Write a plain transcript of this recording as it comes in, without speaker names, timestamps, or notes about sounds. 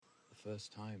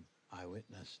first time I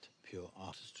witnessed pure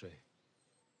artistry.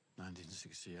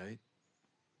 1968,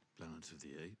 Planet of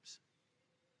the Apes.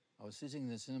 I was sitting in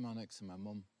the cinema next to my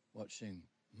mum, watching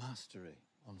mastery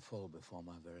unfold before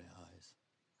my very eyes.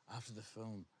 After the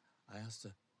film, I asked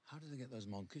her, how did they get those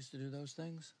monkeys to do those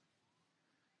things?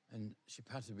 And she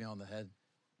patted me on the head,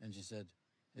 and she said,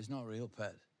 it's not real,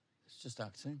 pet. It's just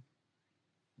acting.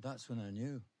 That's when I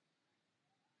knew.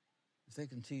 If they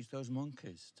can teach those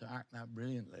monkeys to act that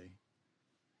brilliantly,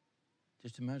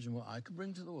 just imagine what I could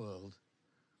bring to the world.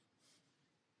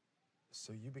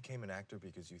 So you became an actor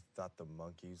because you thought the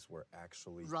monkeys were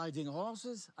actually... Riding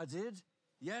horses? I did,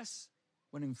 yes.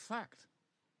 When in fact,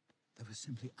 they were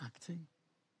simply acting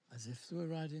as if they were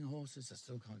riding horses. I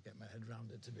still can't get my head around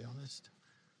it, to be honest.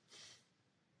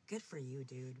 Good for you,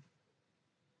 dude.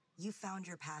 You found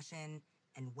your passion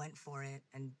and went for it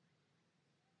and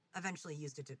eventually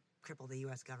used it to cripple the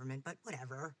U.S. government, but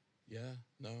whatever. Yeah,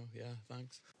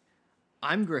 thanks.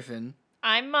 I'm Griffin.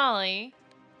 I'm Molly.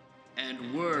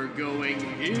 And we're going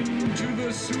into the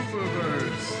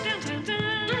Superverse. Dun, dun,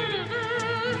 dun, dun, dun.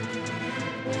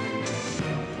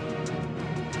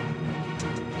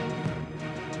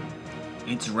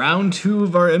 It's round 2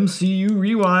 of our MCU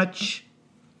rewatch.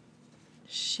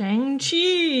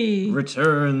 Shang-Chi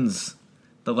Returns.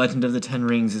 The Legend of the Ten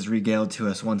Rings is regaled to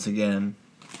us once again.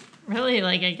 Really,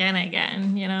 like,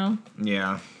 again, you know?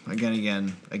 Yeah,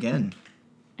 again.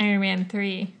 Iron Man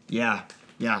 3. Yeah.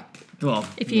 Well,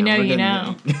 if you know, you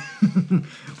know.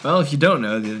 Well, if you don't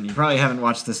know, then you probably haven't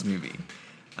watched this movie.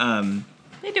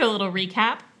 They do a little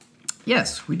recap.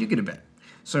 Yes, we do get a bit.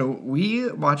 So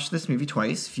we watched this movie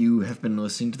twice. If you have been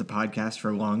listening to the podcast for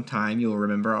a long time, you'll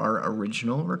remember our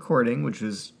original recording, which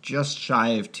was just shy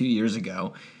of 2 years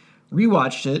ago.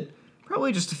 Rewatched it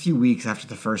probably just a few weeks after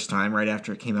the first time, right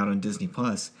after it came out on Disney+.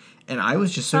 And I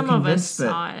was just so convinced that...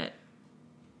 Some of us saw it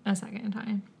a second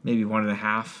time. Maybe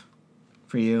 1.5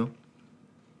 for you.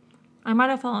 I might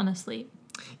have fallen asleep.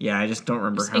 Yeah, I just don't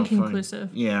remember how inconclusive.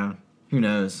 Yeah, who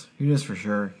knows? Who knows for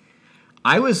sure?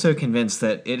 I was so convinced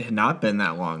that it had not been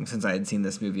that long since I had seen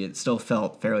this movie. It still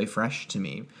felt fairly fresh to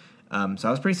me. So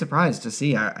I was pretty surprised to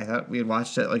see. I thought we had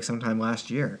watched it like sometime last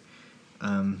year.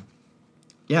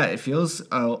 Yeah, it feels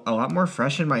a lot more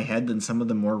fresh in my head than some of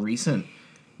the more recent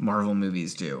Marvel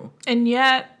movies do. And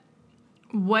yet,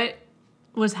 what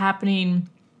was happening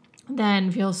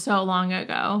then feels so long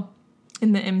ago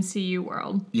in the MCU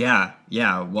world. Yeah.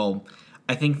 Well,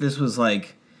 I think this was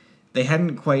like, they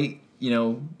hadn't quite,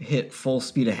 hit full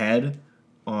speed ahead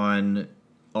on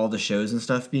all the shows and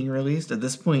stuff being released. At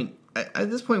this point,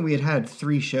 we had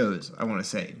 3 shows, I want to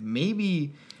say.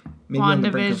 Maybe on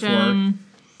the brink of 4.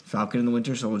 Falcon and the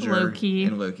Winter Soldier. Loki.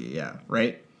 And Loki, yeah,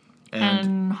 right?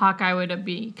 And Hawkeye would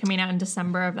be coming out in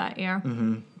December of that year.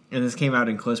 Mm-hmm. And this came out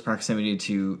in close proximity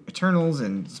to Eternals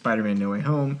and Spider-Man No Way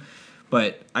Home.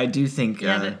 But I do think...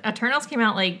 the Eternals came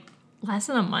out like less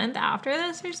than a month after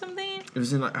this or something. It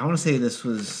was in, I want to say this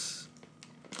was...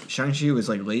 Shang-Chi was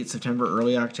like late September,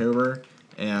 early October.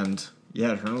 And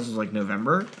yeah, Eternals was like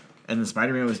November. And then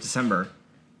Spider-Man was December.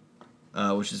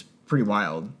 Which is pretty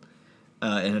wild.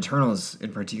 And Eternals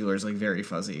in particular is like very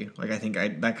fuzzy. Like I think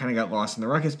that kind of got lost in the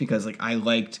ruckus because like I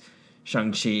liked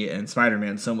Shang-Chi and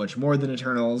Spider-Man so much more than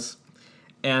Eternals.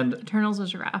 And Eternals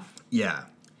was rough. Yeah.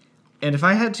 And if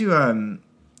I had to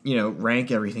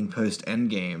rank everything post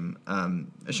Endgame,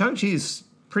 Shang-Chi's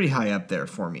pretty high up there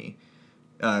for me.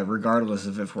 Regardless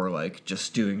of if we're like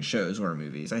just doing shows or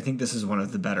movies. I think this is one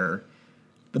of the better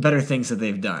things that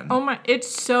they've done. Oh my, it's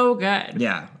so good.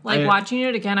 Yeah. Like watching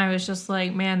it again, I was just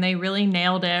like, man, they really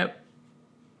nailed it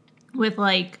with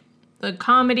like the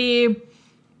comedy,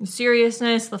 the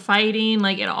seriousness, the fighting,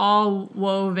 like it all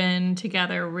woven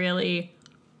together really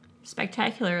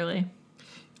spectacularly.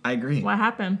 I agree. What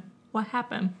happened?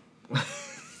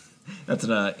 That's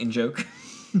an in-joke.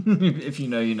 If you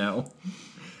know, you know.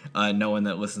 No one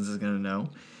that listens is going to know.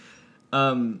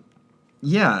 I'm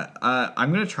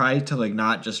going to try to like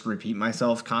not just repeat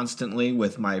myself constantly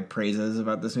with my praises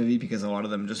about this movie because a lot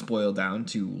of them just boil down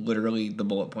to literally the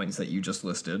bullet points that you just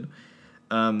listed.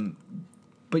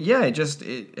 But yeah,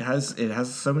 it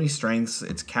has so many strengths.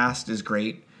 Its cast is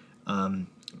great.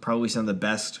 Probably some of the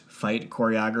best fight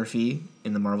choreography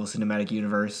in the Marvel Cinematic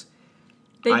Universe.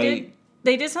 They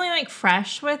did something like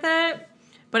fresh with it,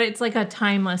 but it's like a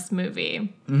timeless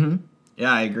movie. Mm-hmm.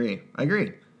 Yeah, I agree.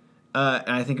 And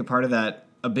I think a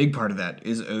big part of that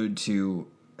is owed to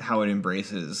how it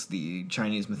embraces the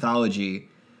Chinese mythology,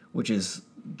 which is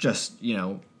just,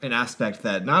 an aspect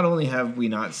that not only have we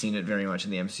not seen it very much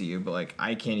in the MCU, but like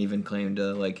I can't even claim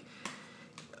to like,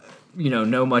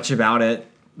 know much about it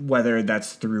whether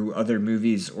that's through other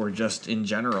movies or just in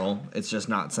general. It's just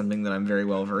not something that I'm very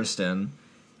well versed in.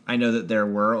 I know that there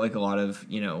were like a lot of,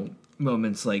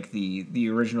 moments like the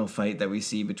original fight that we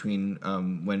see between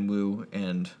Wenwu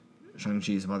and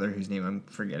Shang-Chi's mother, whose name I'm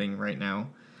forgetting right now,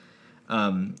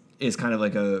 is kind of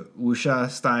like a wuxia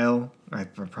style. I'm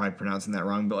probably pronouncing that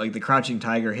wrong, but like the Crouching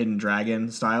Tiger, Hidden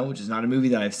Dragon style, which is not a movie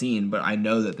that I've seen, but I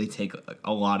know that they take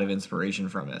a lot of inspiration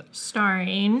from it.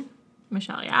 Starring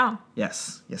Michelle Yeoh.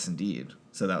 Yes, indeed.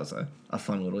 So that was a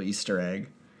fun little Easter egg.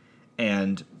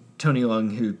 And Tony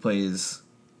Leung, who plays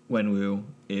Wenwu,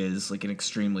 is like an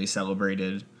extremely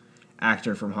celebrated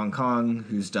actor from Hong Kong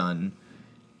who's done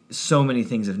so many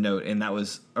things of note, and that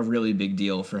was a really big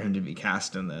deal for him to be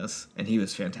cast in this, and he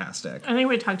was fantastic. I think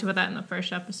we talked about that in the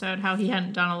first episode, how he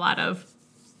hadn't done a lot of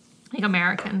like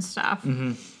American stuff.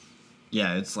 Mm-hmm.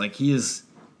 Yeah, it's like he's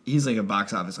like a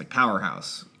box office like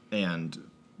powerhouse, and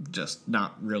just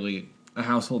not really a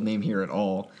household name here at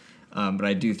all. But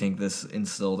I do think this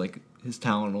instilled like his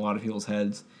talent in a lot of people's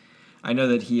heads. I know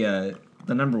that he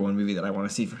the number one movie that I want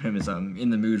to see from him is In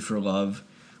the Mood for Love,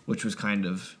 which was kind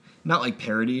of not like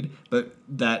parodied, but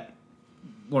that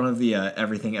one of the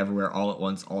Everything Everywhere All at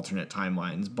Once alternate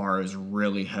timelines borrows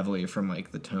really heavily from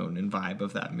like the tone and vibe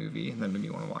of that movie, and that made me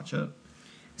want to watch it.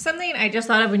 Something I just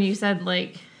thought of when you said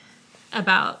like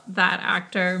about that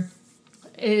actor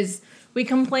is we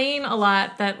complain a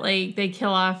lot that like they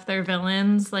kill off their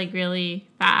villains like really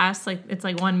fast, like it's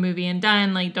like one movie and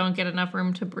done, like don't get enough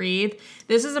room to breathe.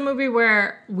 This is a movie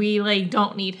where we like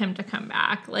don't need him to come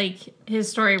back. Like his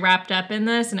story wrapped up in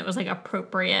this, and it was like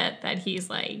appropriate that he's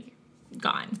like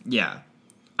gone. Yeah,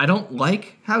 I don't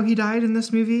like how he died in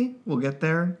this movie. We'll get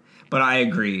there, but I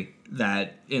agree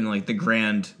that in like the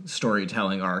grand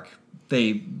storytelling arc,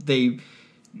 they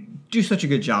do such a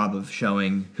good job of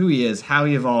showing who he is, how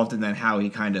he evolved, and then how he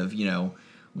kind of,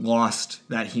 lost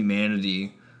that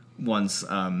humanity once.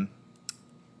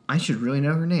 I should really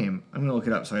know her name. I'm going to look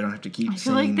it up so I don't have to keep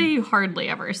saying... I feel like they hardly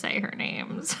ever say her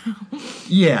name. So.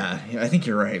 Yeah, I think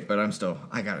you're right, but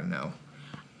I got to know.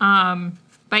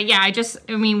 But yeah,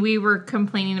 we were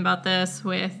complaining about this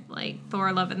with like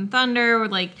Thor Love and Thunder,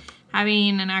 with like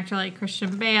having an actor like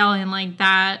Christian Bale, and like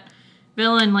that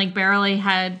villain like barely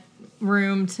had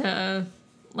room to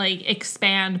like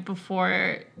expand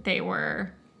before they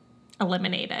were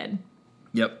eliminated.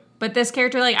 Yep. But this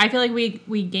character, like, I feel like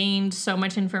we gained so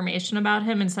much information about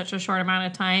him in such a short amount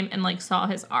of time, and like saw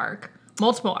his arc,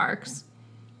 multiple arcs.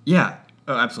 Yeah.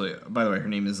 Oh, absolutely. By the way, her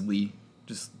name is Lee,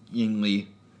 just Ying Lee.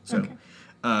 So,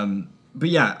 okay. But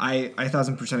yeah, I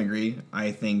 1000% agree.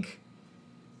 I think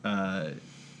the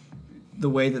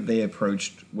way that they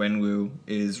approached Wenwu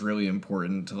is really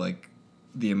important to like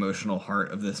the emotional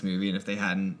heart of this movie, and if they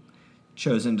hadn't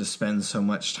chosen to spend so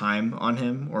much time on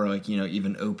him, or like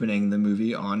even opening the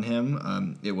movie on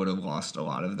him, it would have lost a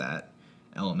lot of that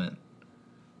element.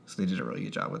 So they did a really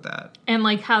good job with that. And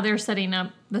like how they're setting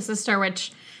up the sister,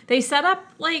 which they set up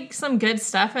like some good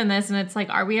stuff in this, and it's like,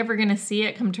 are we ever going to see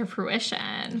it come to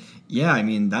fruition? Yeah, I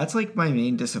mean, that's like my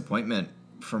main disappointment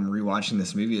from rewatching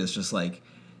this movie, is just like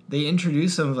they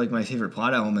introduced some of like my favorite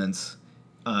plot elements,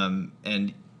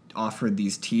 and offered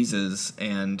these teases,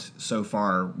 and so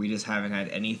far we just haven't had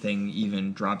anything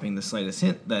even dropping the slightest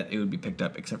hint that it would be picked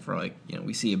up, except for like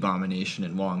we see Abomination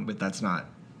and Wong, but that's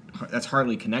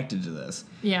hardly connected to this.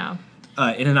 Yeah.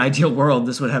 In an ideal world,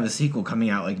 this would have a sequel coming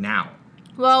out like now.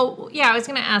 Well, yeah, I was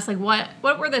gonna ask like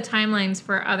what were the timelines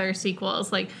for other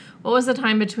sequels? Like what was the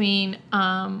time between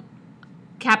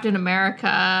Captain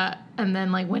America and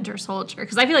then like Winter Soldier?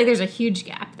 Because I feel like there's a huge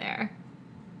gap there.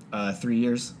 3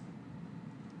 years.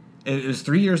 It was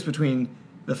 3 years between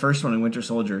the first one and Winter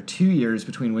Soldier, 2 years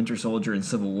between Winter Soldier and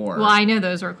Civil War. Well, I know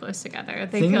those were close together.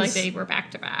 They feel like they were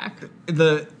back to back.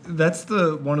 That's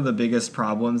one of the biggest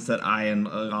problems that I and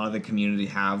a lot of the community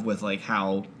have with like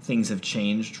how things have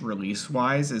changed release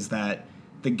wise, is that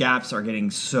the gaps are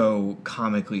getting so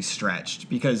comically stretched,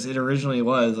 because it originally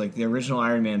was like the original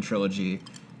Iron Man trilogy,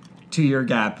 2 year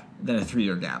gap, then a 3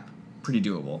 year gap, pretty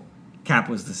doable. Cap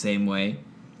was the same way.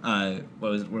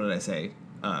 What did I say?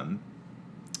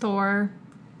 Thor.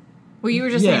 Well, you were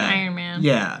just saying Iron Man.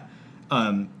 Yeah.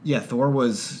 Thor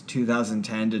was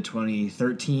 2010 to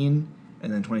 2013,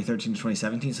 and then 2013 to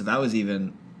 2017, so that was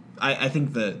even... I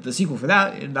think the sequel for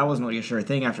that wasn't really a sure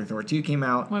thing after Thor 2 came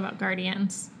out. What about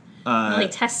Guardians? Like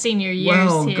testing your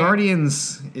years here.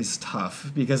 Guardians is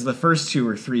tough, because the first two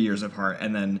were 3 years apart,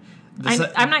 and then...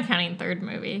 I'm not counting third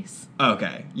movies.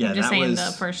 Okay. Yeah, I'm just saying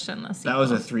the first and the sequel. That was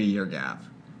a 3 year gap.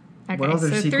 Okay, what other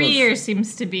sequels? 3 years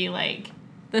seems to be like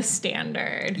the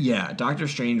standard. Yeah, Doctor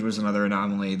Strange was another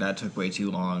anomaly that took way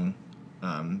too long.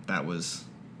 That was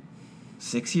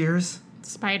 6 years.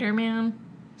 Spider-Man.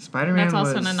 Spider-Man That's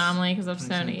also was an anomaly because of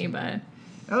Sony, 2017. but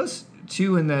That was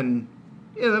 2, and then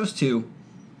that was 2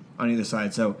 on either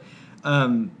side. So,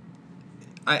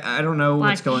 I don't know Black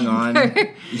what's going on.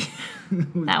 Panther.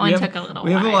 That one took a little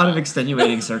We have a while. lot of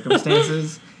extenuating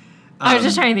circumstances. I was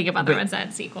just trying to think about the but- ones that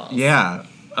had sequels. Yeah.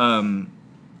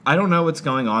 I don't know what's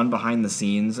going on behind the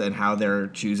scenes and how they're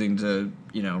choosing to,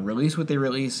 release what they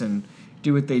release and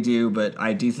do what they do, but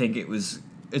I do think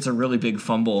it's a really big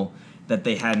fumble that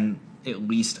they hadn't at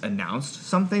least announced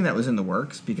something that was in the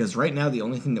works, because right now the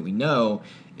only thing that we know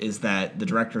is that the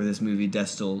director of this movie,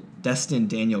 Destin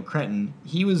Daniel Cretton,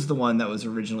 he was the one that was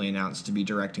originally announced to be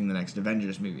directing the next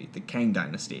Avengers movie, the Kang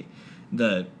Dynasty,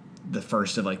 the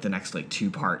first of the next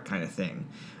 2-part kind of thing.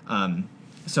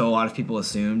 So a lot of people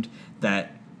assumed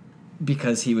that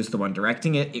because he was the one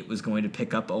directing it, it was going to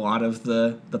pick up a lot of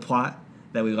the plot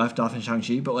that we left off in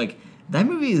Shang-Chi, but that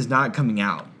movie is not coming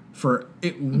out for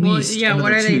at least another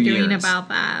what are 2 they doing years. about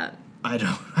that? I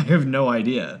have no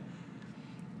idea.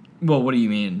 Well, what do you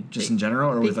mean? Just in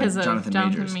general, or with Because of Jonathan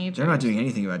Jonathan Majors? Majors. They're not doing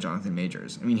anything about Jonathan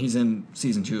Majors. I mean, he's in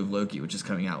season 2 of Loki, which is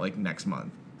coming out next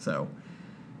month. So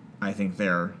I think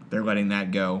they're letting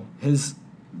that go. His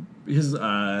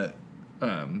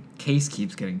case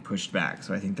keeps getting pushed back,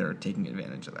 so I think they're taking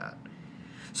advantage of that.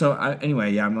 So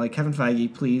anyway, I'm Kevin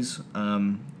Feige, please.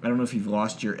 I don't know if you've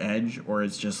lost your edge or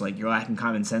it's just you're lacking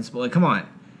common sense, but come on,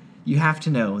 you have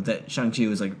to know that Shang-Chi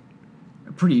was a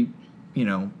pretty,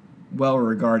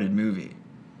 well-regarded movie.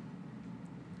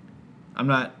 I'm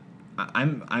not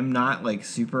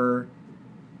super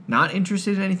not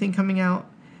interested in anything coming out,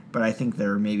 but I think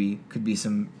there maybe could be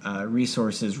some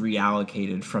resources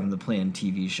reallocated from the planned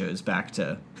TV shows back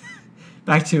to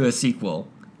a sequel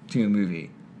to a movie.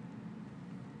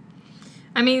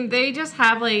 I mean, they just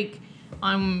have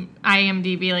on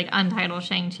IMDb untitled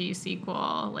Shang-Chi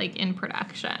sequel in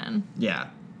production. Yeah,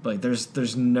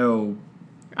 there's no.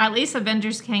 At least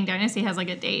Avengers Kang Dynasty has a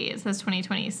date. It says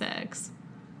 2026.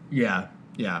 Yeah.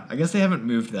 I guess they haven't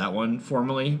moved that one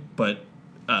formally, but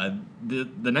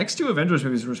the next 2 Avengers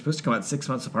movies were supposed to come out 6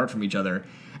 months apart from each other,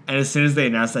 and as soon as they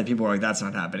announced that, people were that's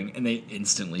not happening, and they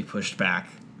instantly pushed back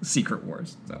Secret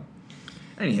Wars. So,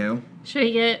 anywho. Should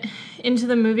we get into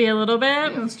the movie a little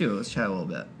bit? Yeah, let's do it. Let's chat a little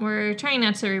bit. We're trying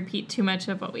not to repeat too much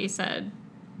of what we said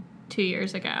 2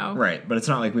 years ago. Right, but it's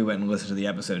not like we went and listened to the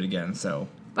episode again, so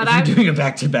But if you're doing a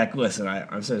back-to-back listen,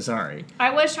 I'm so sorry. I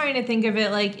was trying to think of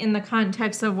it in the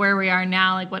context of where we are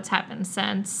now, what's happened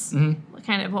since,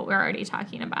 kind of what we're already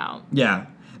talking about. Yeah,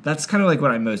 that's kind of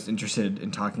what I'm most interested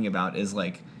in talking about is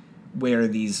where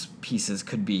these pieces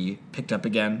could be picked up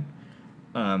again.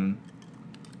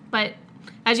 But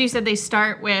as you said, they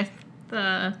start with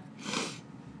the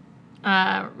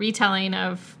retelling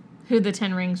of who the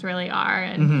Ten Rings really are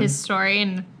and his story,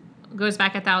 and goes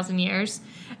back 1,000 years.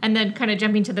 And then kind of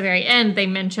jumping to the very end, they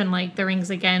mention the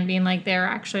rings again being they're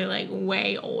actually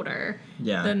way older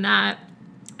than that.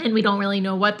 And we don't really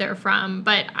know what they're from.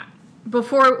 But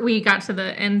before we got to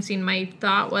the end scene, my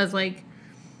thought was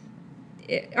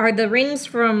are the rings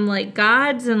from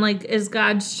gods, and is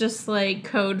gods just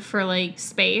code for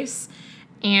space?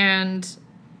 And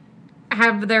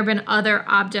have there been other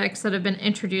objects that have been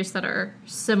introduced that are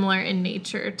similar in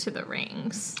nature to the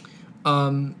rings?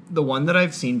 The one that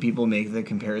I've seen people make the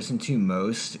comparison to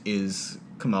most is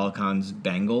Kamala Khan's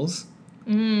bangles.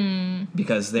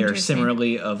 Because they're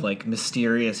similarly of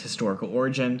mysterious historical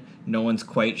origin. No one's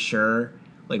quite sure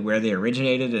where they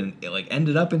originated, and it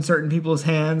ended up in certain people's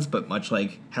hands, but much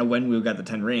like how when we got the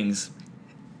 10 rings,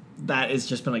 that has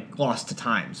just been lost to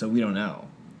time, so we don't know.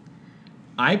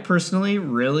 I personally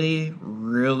really,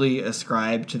 really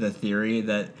ascribe to the theory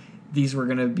that these were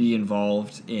going to be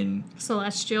involved in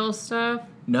Celestial stuff?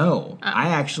 No. I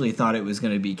actually thought it was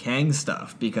going to be Kang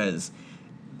stuff, because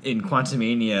in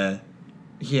Quantumania,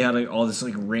 he had all this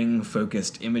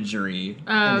ring-focused imagery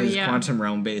in his quantum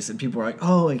realm base, and people were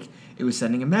it was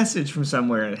sending a message from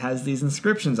somewhere, and it has these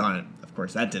inscriptions on it. Of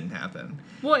course, that didn't happen.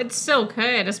 Well, it still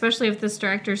could, especially if this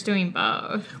director's doing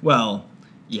both. Well,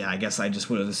 yeah, I guess I just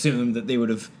would have assumed that they would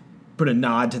have put a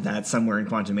nod to that somewhere in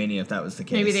Quantumania if that was the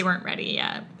case. Maybe they weren't ready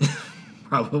yet.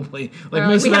 Probably.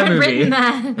 Most of that movie. We haven't written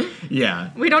that.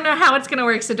 Yeah. We don't know how it's going to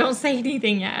work, so don't say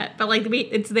anything yet. But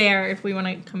it's there if we want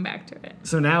to come back to it.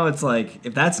 So now it's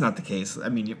if that's not the case, I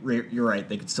mean, you're right,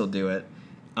 they could still do it.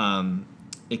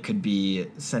 It could be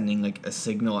sending a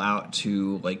signal out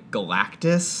to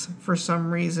Galactus for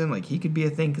some reason. He could be a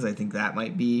thing, because I think that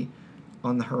might be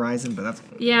on the horizon, but that's...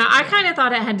 Yeah, I kind of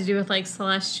thought it had to do with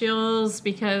Celestials,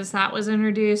 because that was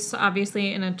introduced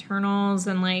obviously in Eternals,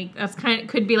 and that's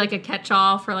could be a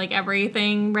catch-all for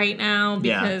everything right now,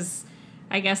 because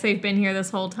I guess they've been here this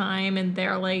whole time and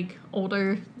they're like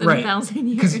older than Right. 1,000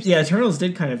 years. Because yeah, Eternals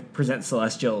did kind of present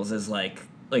Celestials as like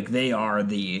they are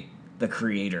the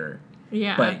creator.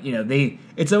 Yeah. But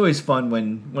it's always fun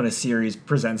when a series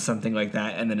presents something like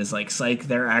that and then it's like, psych,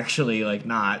 they're actually like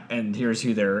not, and here's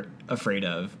who they're afraid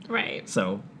of. Right.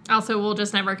 So also, we'll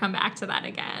just never come back to that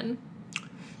again.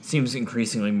 seems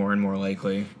increasingly more and more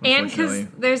likely. And because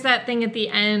Unfortunately. there's that thing at the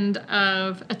end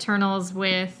of Eternals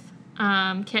with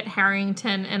Kit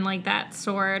Harington and like that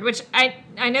sword, which I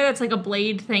know that's like a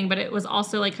blade thing, but it was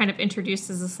also like kind of introduced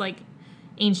as this like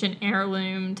ancient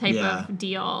heirloom type of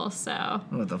deal. So I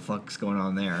don't know what the fuck's going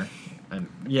on there. And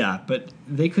yeah, but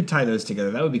they could tie those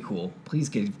together. That would be cool. Please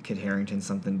give Kit Harington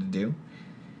something to do.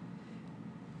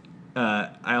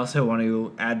 I also want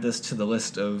to add this to the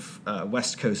list of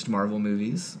West Coast Marvel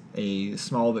movies, a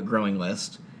small but growing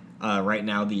list. Right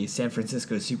now, the San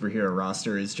Francisco superhero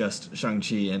roster is just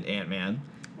Shang-Chi and Ant-Man.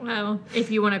 well,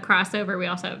 if you want to cross over, we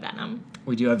also have Venom.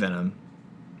 We do have Venom.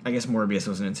 I guess Morbius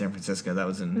wasn't in San Francisco. That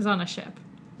was It in... was on a ship.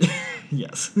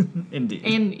 Yes, indeed.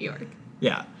 And New York.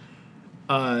 Yeah.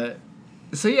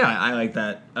 So yeah, I like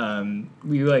that.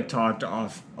 We like talked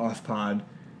off pod.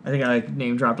 I think I like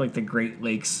name dropped like the Great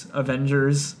Lakes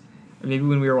Avengers. Maybe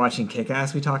when we were watching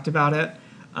Kick-Ass, we talked about it.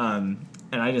 And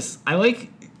I like,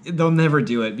 they'll never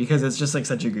do it because it's just like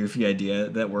such a goofy idea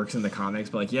that works in the comics.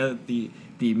 But like, yeah, the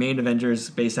main Avengers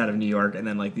based out of New York, and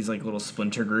then like these like little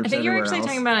splinter groups. I think you were actually else.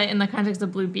 talking about it in the context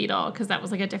of Blue Beetle because that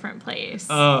was like a different place.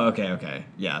 Oh, okay.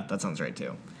 Yeah, that sounds right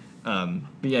too. But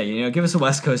yeah, give us a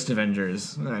West Coast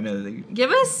Avengers. I know that Give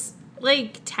us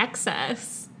like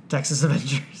Texas. Texas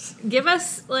Avengers. Give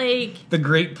us like The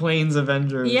Great Plains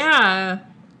Avengers. yeah.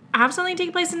 Have something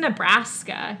take place in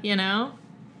Nebraska. I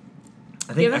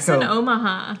think Give us Echo, an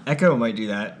Omaha. Echo might do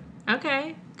that.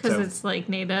 Okay, because So- it's like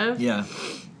native. Yeah.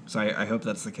 So I hope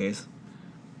that's the case.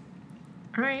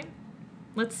 All right,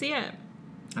 let's see it.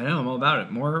 I know, I'm all about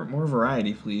it. More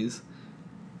variety, please.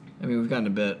 I mean, we've gotten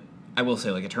a bit... I will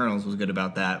say, like, Eternals was good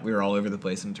about that. We were all over the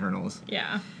place in Eternals.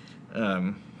 Yeah.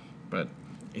 But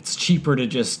it's cheaper to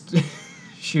just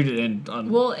shoot it in on...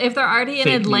 Well, if they're already in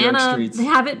Fake New York Atlanta, streets.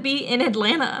 have it be in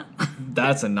Atlanta.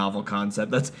 That's a novel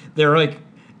concept. They're like...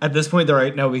 At this point, they're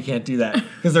like, no, we can't do that.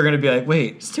 Because they're going to be like,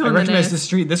 wait, too I on the recognize nose. this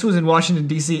street. This was in Washington,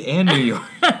 D.C. and New York.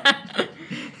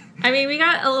 I mean, we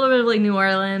got a little bit of like New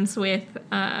Orleans with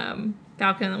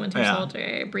Falcon and the Winter Yeah.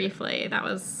 Soldier briefly. That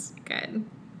was good.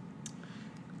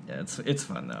 Yeah, it's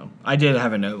fun, though. I did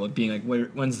have a note like, being like,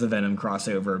 when's the Venom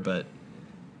crossover? But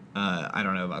I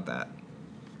don't know about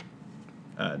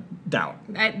that. Doubt.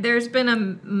 There's been a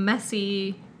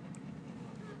messy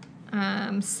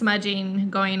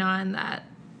smudging going on that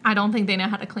I don't think they know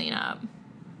how to clean up.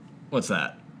 What's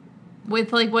that?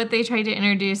 With like what they tried to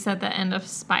introduce at the end of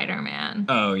Spider-Man.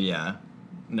 Oh, yeah.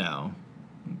 No.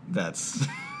 That's...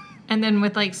 And then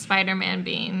with like Spider-Man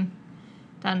being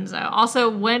donezo. Also,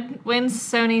 when's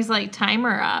Sony's like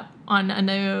timer up on a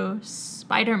new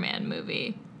Spider-Man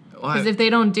movie? Because if they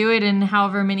don't do it in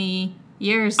however many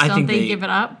years, don't they give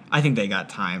it up? I think they got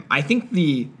time. I think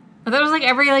I thought it was like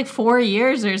every like 4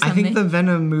 years or something. I think the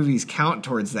Venom movies count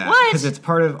towards that. What? Because it's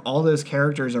part of... All those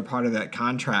characters are part of that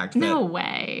contract. No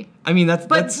way. I mean,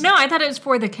 But no, I thought it was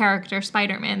for the character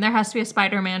Spider-Man. There has to be a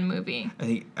Spider-Man movie. I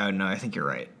think... Oh, no, I think you're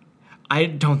right. I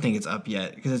don't think it's up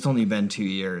yet, because it's only been 2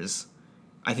 years.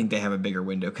 I think they have a bigger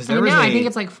window. Because I think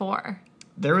it's like 4.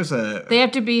 There was a... They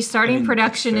have to be starting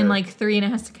production that's in fair. like 3 and it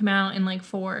has to come out in like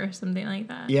 4 or something like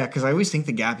that. Yeah, because I always think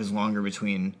the gap is longer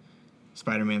between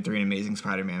Spider-Man 3 and Amazing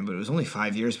Spider-Man, but it was only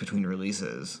 5 years between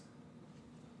releases.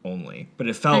 Only. But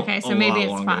it felt Okay, so a maybe lot it's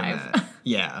longer 5. than that.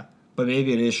 Yeah, but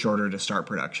maybe it is shorter to start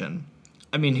production.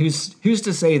 I mean, who's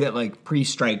to say that, like,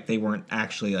 pre-strike they weren't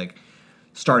actually, like,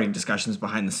 starting discussions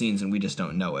behind the scenes and we just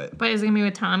don't know it? But is it going to be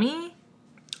with Tommy?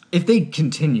 If they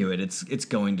continue it, it's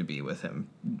going to be with him,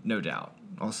 no doubt.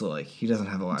 Also, like, he doesn't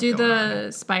have a lot Do going on.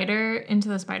 the Into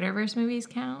the Spider-Verse movies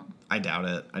count? I doubt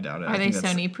it. Are I they think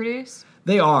that's- Sony produced?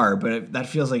 They are, but that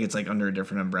feels like it's like under a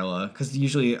different umbrella. Because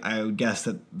usually I would guess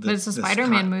that... But it's a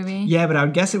Spider-Man movie. Yeah, but I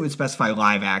would guess it would specify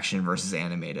live action versus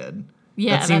animated.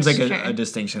 Yeah, that seems that's like true. a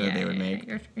distinction that they would Yeah, make.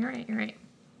 You're right.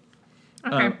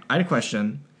 Okay. I had a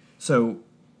question. So,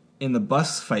 in the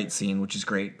bus fight scene, which is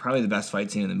great, probably the best fight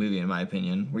scene in the movie, in my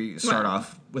opinion, where you start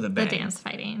off with a the bang. dance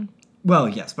fighting. Well,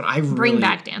 yes, but I really... Bring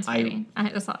back dance fighting.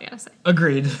 That's all I gotta say.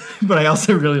 Agreed, but I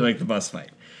also really like the bus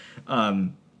fight.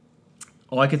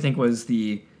 All I could think was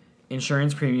the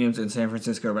insurance premiums in San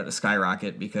Francisco are about to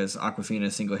skyrocket because Aquafina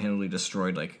single-handedly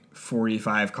destroyed like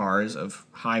 45 cars of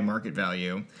high market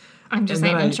value. I'm just And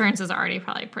saying then insurance is already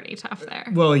probably pretty tough there.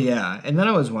 Well, yeah, and then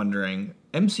I was wondering,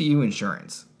 MCU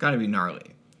insurance, gotta be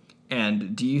gnarly.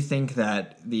 And do you think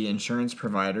that the insurance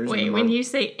providers... Wait, when you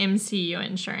say MCU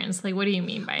insurance, like, what do you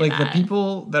mean by like, that? the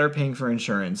people that are paying for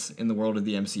insurance in the world of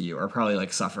the MCU are probably,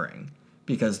 like, suffering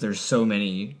because there's so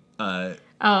many...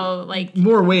 like...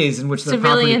 more ways in which their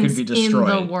property could be destroyed.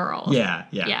 In the world. Yeah.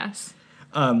 Yes.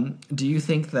 Do you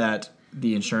think that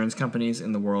the insurance companies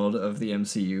in the world of the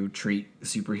MCU treat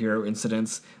superhero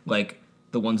incidents like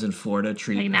the ones in Florida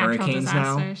treat like natural hurricanes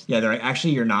disasters. now? Yeah, they're like,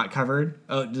 actually, you're not covered.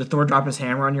 Oh, did Thor drop his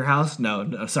hammer on your house?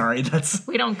 No, sorry, that's...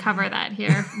 We don't cover that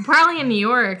here. Probably in New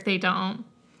York, they don't.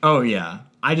 Oh, yeah.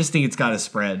 I just think it's got to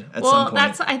spread at some Well, point.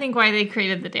 that's, I think, why they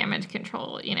created the damage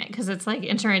control unit, because it's like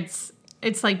insurance...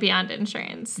 It's like beyond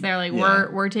insurance. They're like,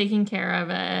 we're taking care of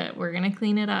it. We're going to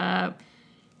clean it up.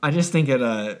 I just think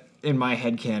in my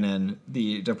headcanon,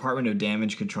 the Department of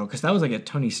Damage Control, because that was like a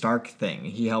Tony Stark thing.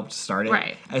 He helped start it.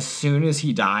 Right. As soon as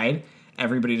he died,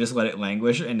 everybody just let it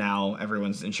languish, and now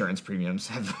everyone's insurance premiums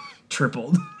have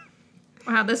tripled.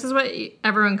 Wow, this is what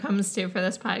everyone comes to for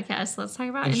this podcast. Let's talk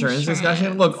about insurance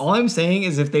discussion. Look, all I'm saying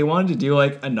is if they wanted to do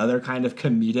like another kind of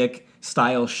comedic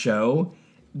style show,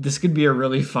 this could be a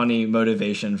really funny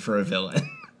motivation for a villain.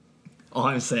 All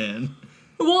I'm saying.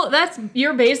 Well,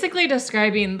 you're basically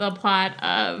describing the plot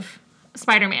of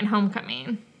Spider-Man: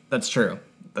 Homecoming. That's true.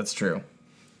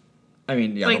 I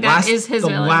mean, yeah, like, the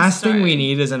villain last story. thing we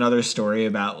need is another story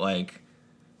about like,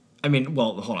 I mean,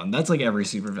 well, hold on. That's like every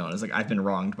supervillain. It's like, I've been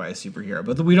wronged by a superhero.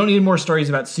 But we don't need more stories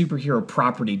about superhero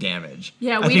property damage.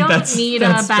 Yeah, we don't need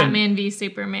a Batman v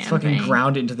Superman fucking thing.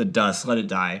 ground into the dust. Let it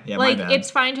die. Yeah, like, my bad.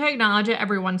 it's fine to acknowledge it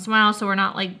every once in a while, so we're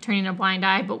not, like, turning a blind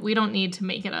eye, but we don't need to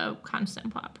make it a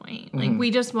constant plot point. Like,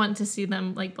 we just want to see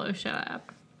them, like, blow shit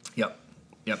up. Yep.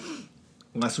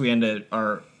 Unless we end it,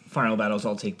 our final battles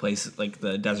all take place, like,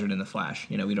 the desert in the Flash.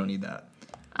 You know, we don't need that.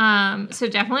 So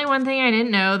definitely one thing I didn't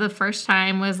know the first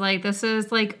time was, like, this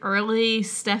is, like, early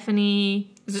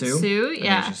Stephanie... Is it Sue?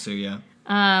 Yeah. I think it's Sue,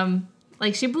 yeah.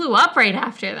 Like, she blew up right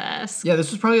after this. Yeah,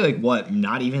 this was probably, like, what,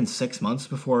 not even 6 months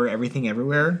before Everything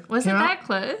Everywhere Was it came out? that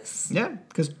close? Yeah,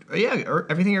 because,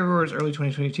 Everything Everywhere was early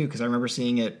 2022, because I remember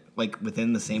seeing it, like,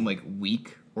 within the same, like,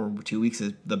 week or 2 weeks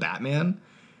as The Batman.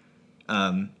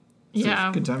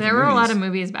 Yeah, good time there for were a lot movies. of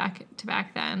movies back to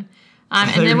back then. I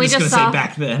And then we just saw... say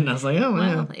back then. I was like, oh,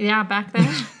 wow. Yeah, back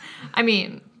then. I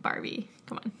mean, Barbie.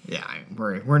 Come on. Yeah,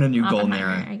 we're in a new golden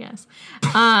era. I guess.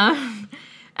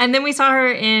 And then we saw her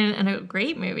in a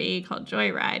great movie called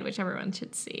Joyride, which everyone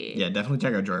should see. Yeah, definitely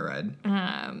check out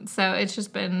Joyride. So it's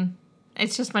just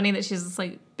funny that she's this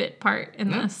like bit part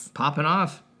in this. Popping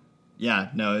off. Yeah,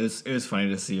 no, it was funny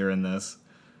to see her in this.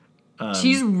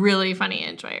 She's really funny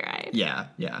in Joyride. Yeah.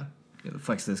 It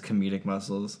flexes those comedic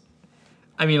muscles.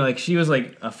 I mean, like, she was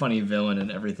like a funny villain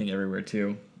in Everything Everywhere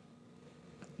too.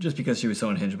 Just because she was so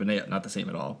unhinged, but not the same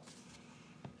at all.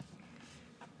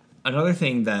 Another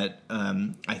thing that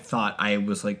I thought I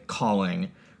was, like,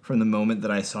 calling from the moment that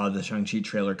I saw the Shang-Chi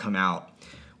trailer come out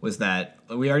was that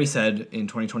we already said in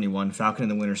 2021 Falcon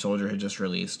and the Winter Soldier had just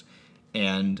released.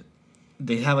 And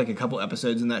they have, like, a couple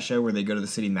episodes in that show where they go to the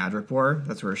city Madripoor.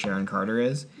 That's where Sharon Carter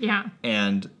is. Yeah.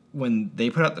 And when they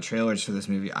put out the trailers for this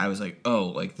movie, I was like, oh,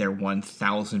 like, they're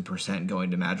 1,000%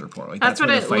 going to Madripoor. Like, that's what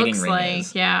where it the fighting looks ring like.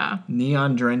 is. Yeah.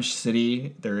 Neon-drenched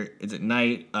city. It's at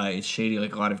night. It's shady,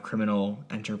 like a lot of criminal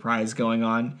enterprise going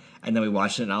on. And then we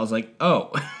watched it, and I was like,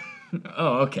 oh.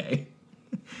 Oh, okay.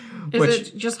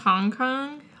 Is it just Hong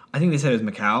Kong? I think they said it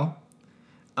was Macau.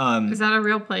 Is that a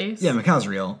real place? Yeah, Macau's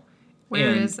real.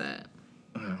 Where is it?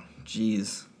 Oh,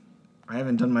 jeez. I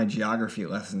haven't done my geography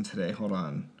lesson today. Hold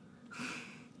on.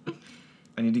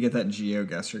 I need to get that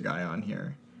GeoGuessr guy on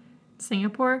here.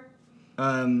 Singapore?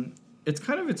 It's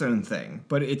kind of its own thing,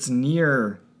 but it's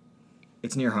near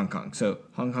Hong Kong. So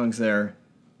Hong Kong's there,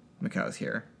 Macau's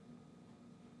here.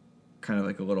 Kind of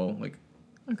like a little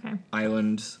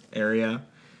island area.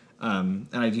 And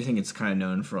I do think it's kind of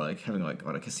known for like having like a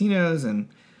lot of casinos, and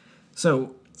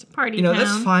so it's a party town.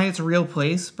 That's fine. It's a real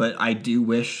place, but I do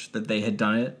wish that they had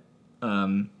done it.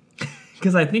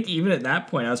 Because I think even at that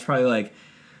point, I was probably like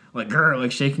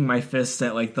shaking my fists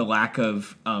at like the lack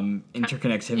of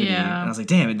interconnectivity. Yeah. And I was like,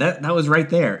 damn it, that was right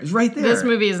there. It's right there. This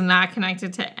movie is not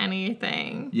connected to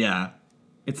anything. Yeah.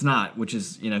 It's not, which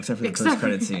is, except for the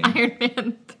post-credit scene. Iron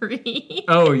Man 3.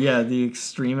 Oh, yeah, the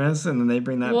extremists, and then they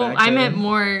bring that back. Well, I meant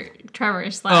more Trevor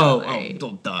Slattery.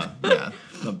 Oh, duh. Yeah.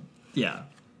 Yeah.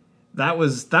 That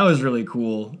was really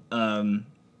cool.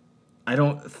 I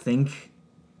don't think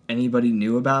anybody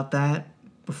knew about that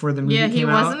before the movie came out. Yeah, he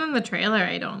wasn't in the trailer,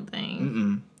 I don't think.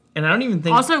 Mm-mm. And I don't even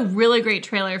think... Also, really great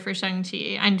trailer for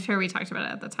Shang-Chi. I'm sure we talked about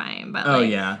it at the time, but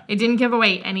it didn't give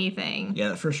away anything. Yeah,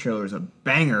 that first trailer was a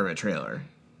banger of a trailer.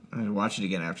 I'm going to watch it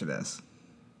again after this.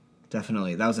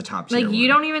 definitely. That was a top tier Like, you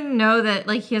one. don't even know that,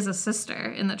 like, he has a sister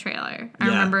in the trailer. I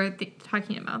Yeah. remember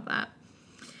talking about that.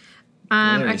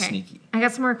 Very Okay. sneaky. I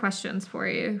got some more questions for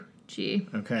you, G.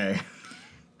 Okay.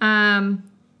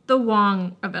 The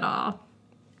Wong of it all.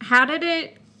 How did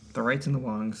The rights and the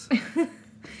Wongs.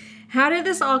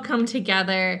 this all come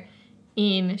together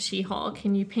in She-Hulk?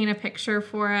 Can you paint a picture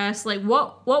for us? Like,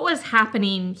 what was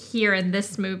happening here in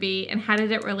this movie, and how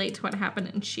did it relate to what happened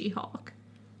in She-Hulk?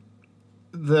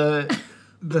 The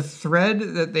thread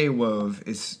that they wove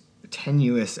is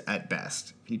tenuous at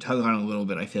best. If you tug on it a little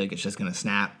bit, I feel like it's just going to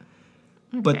snap.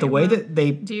 But the way that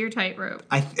they... Do your tightrope.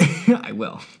 I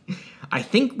will. I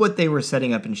think what they were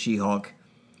setting up in She-Hulk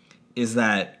is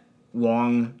that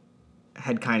Wong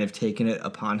had kind of taken it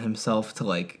upon himself to,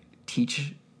 like,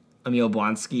 teach Emil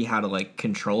Blonsky how to, like,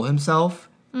 control himself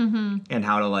and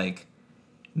how to, like,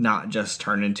 not just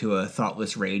turn into a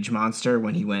thoughtless rage monster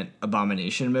when he went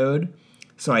abomination mode.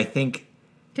 So I think...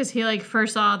 Because he, like,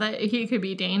 first saw that he could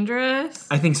be dangerous.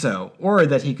 I think so. Or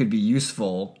that he could be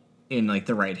useful in, like,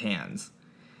 the right hands.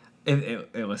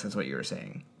 Unless that's what you were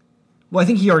saying. Well, I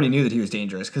think he already knew that he was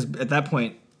dangerous, because at that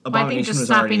point, I think Abomination just was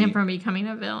stopping already... him from becoming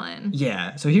a villain.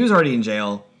 Yeah, so he was already in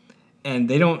jail,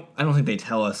 and I don't think they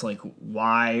tell us, like,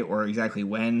 why or exactly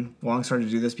when Wong started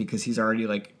to do this, because he's already,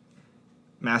 like,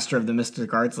 master of the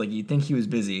mystic arts. Like, you'd think he was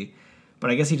busy, but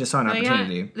I guess he just saw an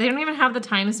opportunity. They don't even have the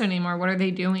time stone anymore. What are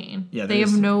they doing? Yeah, they have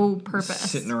just no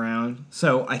purpose. Sitting around.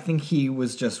 So I think he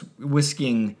was just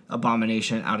whisking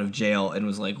Abomination out of jail and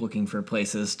was, like, looking for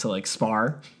places to, like,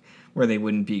 spar where they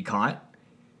wouldn't be caught.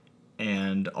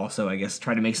 And also, I guess,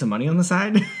 try to make some money on the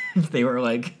side if they were,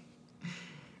 like,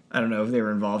 I don't know if they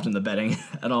were involved in the betting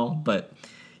at all. But,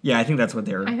 yeah, I think that's what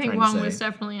they were trying to say. I think Wong was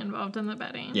definitely involved in the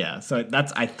betting. Yeah, so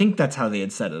I think that's how they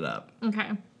had set it up. Okay.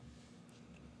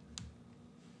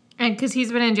 And because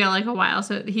he's been in jail, like, a while,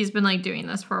 so he's been, like, doing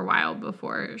this for a while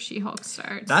before She-Hulk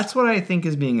starts. That's what I think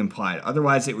is being implied.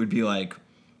 Otherwise, it would be, like,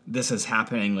 this is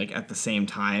happening, like, at the same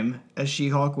time as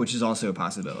She-Hulk, which is also a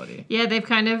possibility. Yeah, they've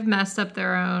kind of messed up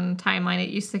their own timeline. It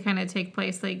used to kind of take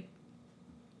place, like,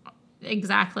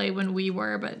 exactly when we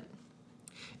were, but...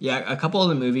 Yeah, a couple of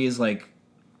the movies, like,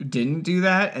 didn't do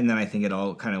that, and then I think it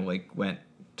all kind of, like, went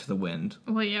to the wind.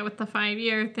 Well, yeah, with the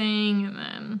 5-year thing, and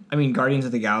then... I mean, Guardians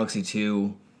of the Galaxy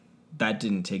 2, that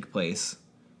didn't take place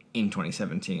in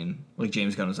 2017. Like,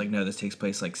 James Gunn was like, no, this takes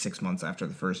place, like, 6 months after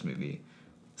the first movie.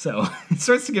 So, it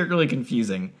starts to get really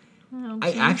confusing. Well,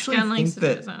 I actually Gunn think likes to do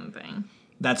that... his own thing.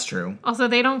 That's true. Also,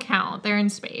 they don't count. They're in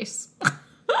space.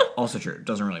 Also true.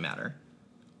 Doesn't really matter.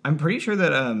 I'm pretty sure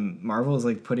that Marvel is,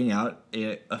 like, putting out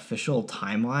an official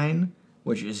timeline,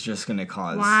 which is just going to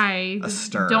cause Why? a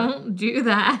stir. Don't do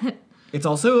that. It's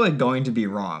also, like, going to be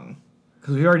wrong.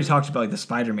 Because we already talked about, like, the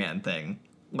Spider-Man thing.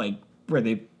 Like, where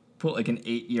they put, like, an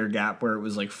 8-year gap where it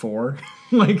was, like, 4.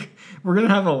 Like, we're going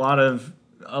to have a lot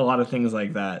of things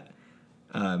like that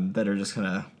that are just going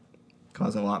to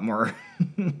cause a lot more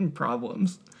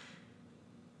problems.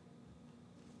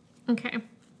 Okay.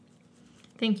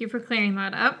 Thank you for clearing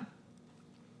that up.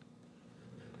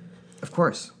 Of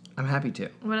course. I'm happy to.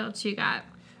 What else you got?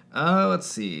 Let's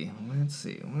see.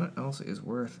 What else is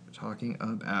worth talking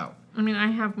about? I mean,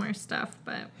 I have more stuff,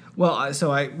 but... Well,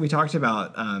 we talked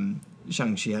about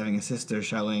Shang-Chi having a sister,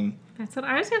 Xialing. That's what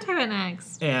I was going to talk about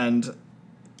next. And,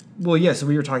 well, yeah, so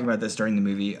we were talking about this during the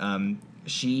movie.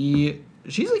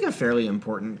 She's like a fairly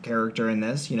important character in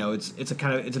this. You know, it's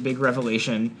a big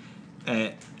revelation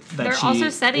that They're also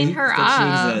setting her that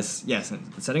up. She exists. Yes,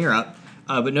 setting her up.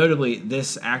 But notably,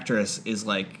 this actress is,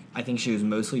 like, I think she was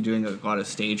mostly doing a lot of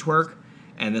stage work,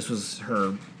 and this was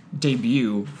her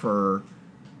debut for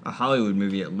a Hollywood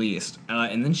movie at least.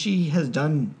 And then she has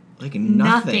done, like,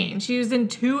 nothing. She was in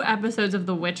 2 episodes of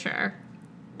The Witcher,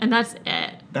 and that's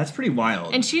it. That's pretty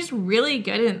wild. And she's really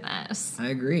good in this. I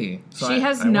agree. So she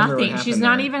has I wonder what nothing. She's happened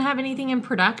not there. even have anything in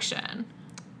production.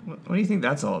 What do you think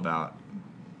that's all about?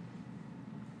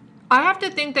 I have to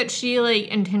think that she, like,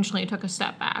 intentionally took a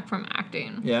step back from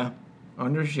acting. Yeah. I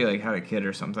wonder if she, like, had a kid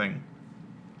or something.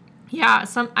 Yeah,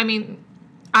 I mean,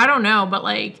 I don't know, but,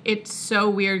 like, it's so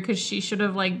weird because she should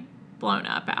have, like, blown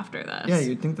up after this. Yeah,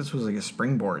 you'd think this was, like, a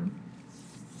springboard.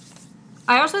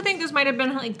 I also think this might have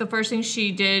been, like, the first thing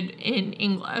she did in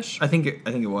English. I think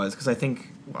it was, because I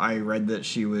think I read that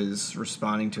she was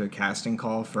responding to a casting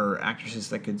call for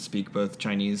actresses that could speak both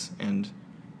Chinese and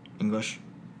English.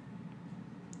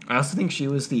 I also think she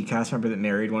was the cast member that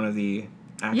married one of the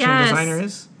action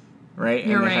designers, right?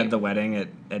 You're and they right. had the wedding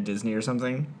at Disney or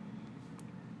something.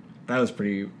 That was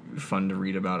pretty fun to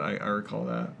read about. I recall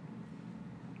that.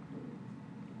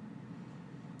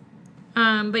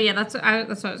 But yeah, that's what I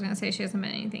was gonna say. She hasn't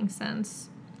been anything since,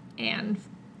 and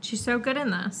She's so good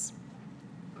in this.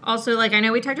 Also, like, I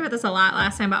know we talked about this a lot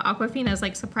last time, but Awkwafina's,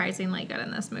 like, surprisingly good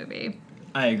in this movie.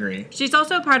 I agree. She's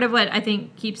also part of what I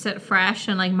think keeps it fresh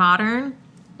and, like, modern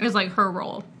is, like, her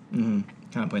role. Mm-hmm.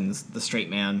 Kind of playing the straight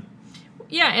man.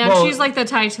 Yeah, and she's, like, the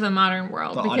tie to the modern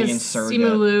world. The because audience surrogate.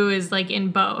 Simu Liu is, like, in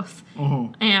both.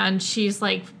 Mm-hmm. And she's,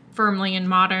 like, firmly in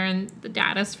modern. The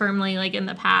dad is firmly, like, in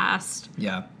the past.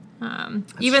 Yeah.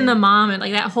 Even the mom and,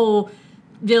 like, that whole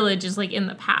village is, like, in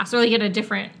the past. Or, like, in a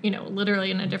different,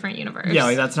 literally in a different universe. Yeah,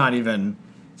 like, it's not even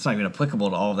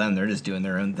applicable to all of them. They're just doing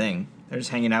their own thing. They're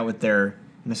just hanging out with their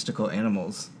mystical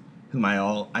animals, whom I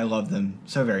love them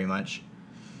so very much.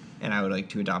 And I would like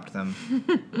to adopt them.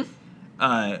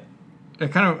 I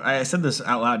said this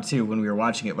out loud too when we were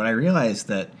watching it, but I realized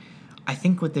that I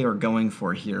think what they were going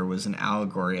for here was an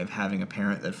allegory of having a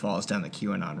parent that falls down the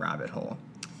QAnon rabbit hole.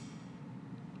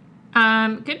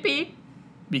 Could be.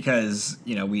 Because,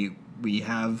 we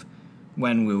have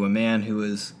Wenwu, a man who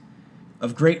is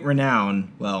of great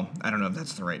renown, well, I don't know if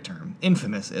that's the right term,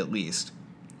 infamous at least,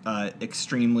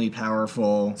 extremely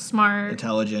powerful, smart,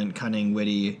 intelligent, cunning,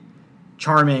 witty,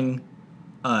 charming,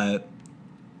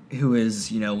 who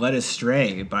is, led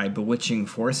astray by bewitching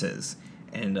forces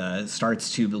and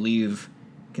starts to believe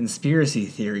conspiracy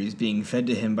theories being fed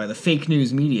to him by the fake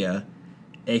news media,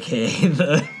 aka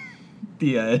the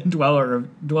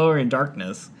Dweller in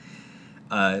Darkness,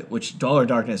 which Dweller in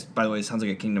Darkness, by the way, sounds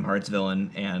like a Kingdom Hearts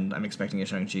villain, and I'm expecting a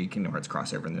Shang-Chi Kingdom Hearts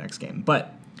crossover in the next game.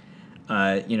 But,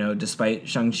 despite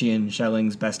Shang-Chi and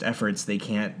Xiaoling's best efforts, they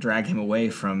can't drag him away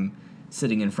from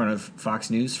sitting in front of Fox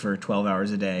News for 12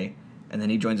 hours a day. And then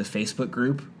he joins a Facebook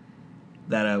group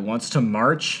that wants to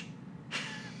march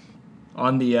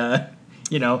on the,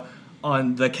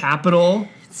 on the Capitol,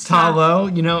 Ta Lo.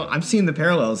 I'm seeing the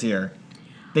parallels here.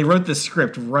 They wrote the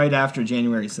script right after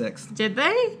January 6th. Did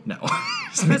they? No.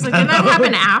 I was like, didn't that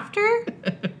happen after?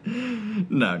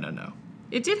 No.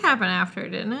 It did happen after,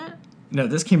 didn't it? No,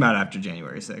 this came out after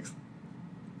January 6th.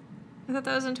 I thought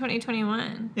that was in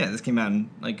 2021. Yeah, this came out in,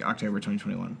 October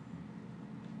 2021.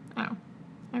 Oh.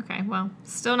 Okay, well,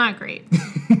 still not great.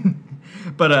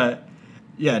 But,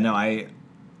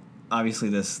 obviously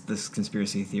this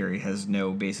conspiracy theory has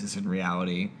no basis in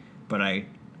reality, but I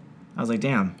was like,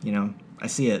 damn, I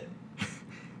see it.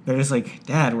 They're just like,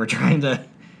 Dad, we're trying to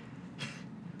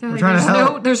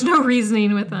help. There's no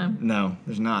reasoning with them. No,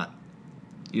 there's not.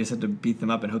 You just have to beat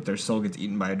them up and hope their soul gets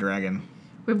eaten by a dragon.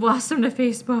 We've lost them to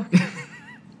Facebook.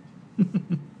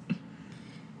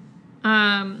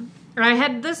 I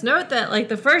had this note that,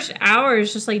 the first hour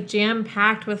is just,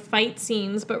 jam-packed with fight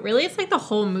scenes, but really it's, the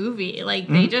whole movie.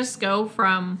 They just go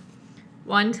from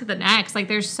one to the next.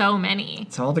 There's so many.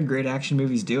 It's how all the great action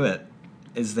movies do it.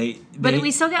 But we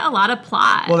still get a lot of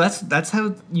plot. Well, that's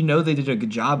how they did a good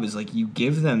job, is, you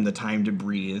give them the time to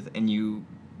breathe, and you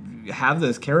have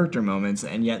those character moments,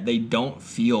 and yet they don't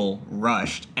feel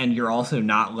rushed, and you're also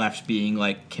not left being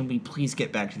can we please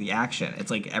get back to the action?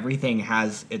 It's everything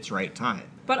has its right time.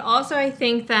 But also I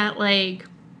think that,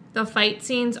 the fight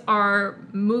scenes are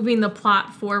moving the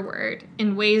plot forward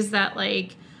in ways that,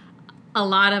 a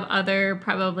lot of other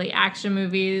probably action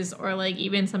movies or,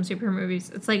 even some super movies,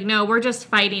 it's no, we're just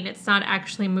fighting. It's not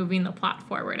actually moving the plot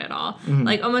forward at all.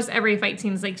 Mm-hmm. Almost every fight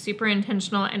scene is, super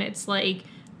intentional, and it's,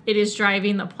 it is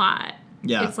driving the plot.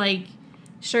 Yeah. It's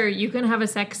sure, you can have a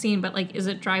sex scene, but, is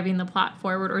it driving the plot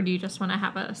forward, or do you just want to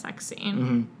have a sex scene?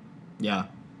 Mm-hmm. Yeah.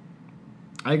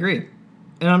 I agree.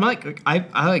 And I'm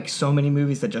I like so many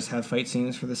movies that just have fight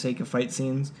scenes for the sake of fight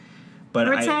scenes. But I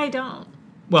would say I don't.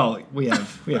 Well, we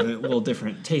have a little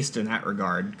different taste in that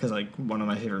regard, because one of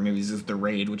my favorite movies is The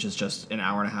Raid, which is just an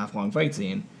hour and a half long fight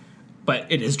scene.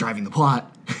 But it is driving the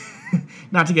plot.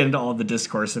 Not to get into all the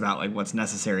discourse about what's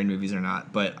necessary in movies or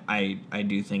not, but I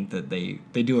do think that they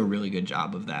do a really good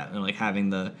job of that. And having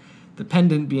the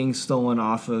pendant being stolen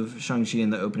off of Shang-Chi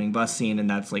in the opening bus scene, and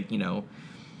that's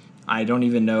I don't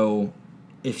even know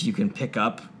if you can pick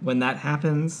up when that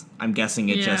happens. I'm guessing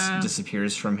it just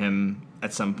disappears from him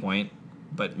at some point,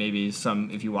 but maybe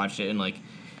if you watched it in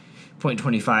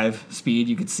 0.25 speed,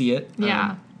 you could see it.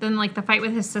 Yeah. Then the fight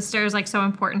with his sister is so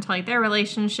important to their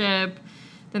relationship.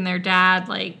 Then their dad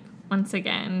once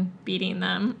again beating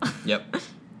them. Yep.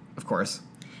 Of course.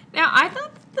 Now, I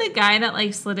thought the guy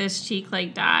that slit his cheek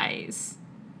dies.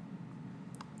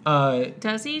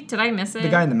 Does he? Did I miss it? The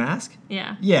guy in the mask?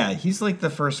 Yeah. Yeah, he's the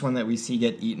first one that we see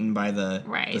get eaten by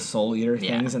the soul eater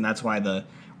things, and that's why the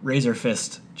Razor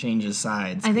Fist changes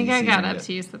sides. I think I got up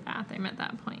to use the bathroom at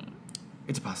that point.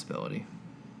 It's a possibility.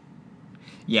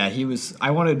 Yeah, I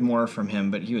wanted more from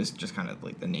him, but he was just kind of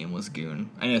the nameless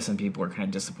goon. I know some people are kind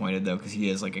of disappointed, though, because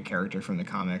he is a character from the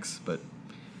comics, but...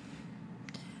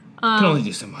 Can only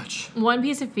do so much. One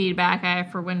piece of feedback I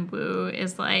have for Wenwu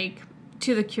is like,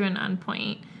 to the QAnon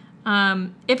point,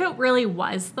 if it really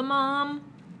was the mom,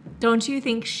 don't you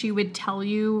think she would tell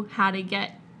you how to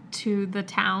get to the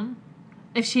town?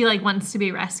 If she like wants to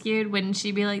be rescued, wouldn't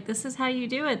she be like, this is how you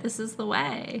do it, this is the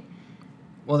way?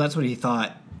 Well, that's what he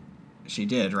thought she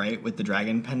did, right? With the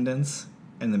dragon pendants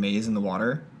and the maze in the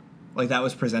water. Like, that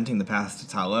was presenting the path to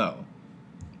Ta Lo.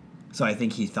 So I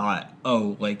think he thought,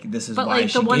 oh, like, this is but why like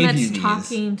she the one gave that's you these.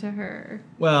 talking to her,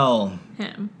 Well,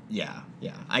 him. yeah,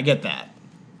 I get that.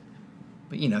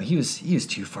 But, you know, he was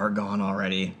too far gone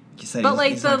already. He said But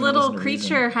like he's the not gonna little listen to reason.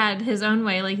 creature had his own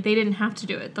way. Like they didn't have to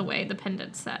do it the way the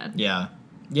pendant said.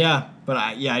 Yeah, but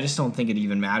I just don't think it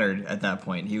even mattered at that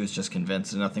point. He was just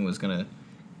convinced that nothing was going to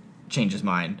change his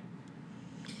mind.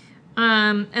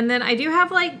 And then I do have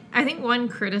like, I think one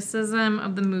criticism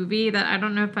of the movie that I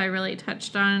don't know if I really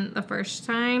touched on the first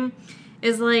time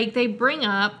is like they bring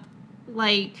up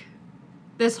like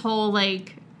this whole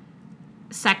like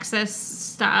sexist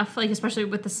stuff, like especially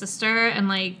with the sister and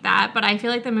like that, but I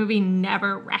feel like the movie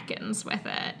never reckons with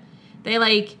it. They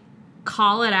like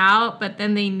call it out, but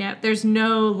then there's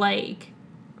no like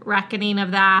reckoning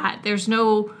of that. There's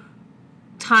no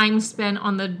time spent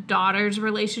on the daughter's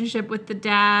relationship with the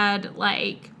dad,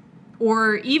 like,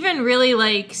 or even really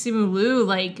like Simu Liu,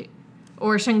 like,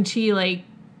 or Shang-Chi, like,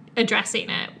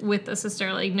 addressing it with the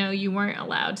sister, like, no, you weren't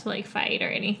allowed to like fight or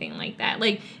anything like that.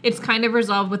 Like, it's kind of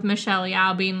resolved with Michelle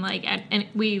Yeoh being like, and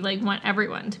we like want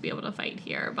everyone to be able to fight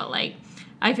here, but like,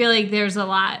 I feel like there's a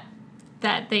lot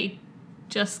that they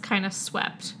just kind of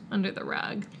swept under the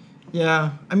rug.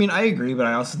 Yeah, I mean, I agree, but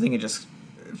I also think it just,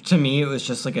 to me, it was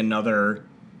just like another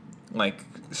like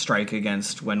strike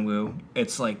against Wenwu.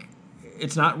 It's like,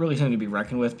 it's not really something to be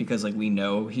reckoned with because like we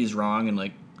know he's wrong and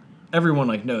like everyone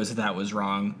like knows that was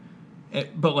wrong.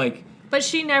 But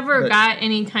she never got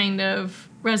any kind of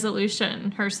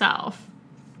resolution herself.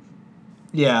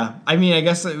 Yeah, I mean, I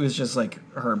guess it was just like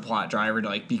her plot driver to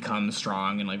like become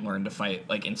strong and like learn to fight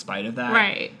like in spite of that.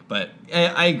 Right. But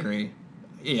I agree.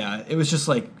 Yeah, it was just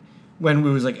like when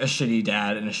we was like a shitty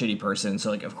dad and a shitty person,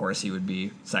 so like of course he would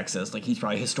be sexist. Like he's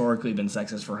probably historically been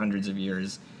sexist for hundreds of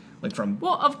years, like from.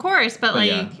 Well, of course, but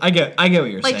like yeah, I get what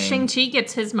you're saying. Like Shang-Chi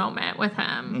gets his moment with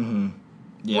him, Mm-hmm.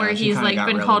 Yeah, where he's like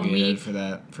been called weak for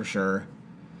that, for sure.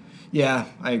 Yeah,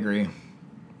 I agree.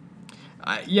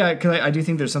 Because I do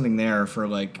think there's something there for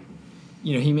like,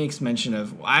 you know, he makes mention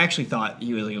of. I actually thought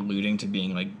he was like alluding to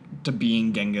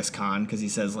being Genghis Khan because he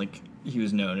says like. He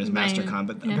was known as Master Khan,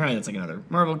 but apparently that's like another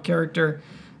Marvel character.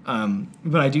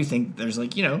 But I do think there's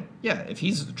like, you know, yeah, if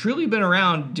he's truly been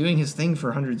around doing his thing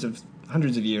for hundreds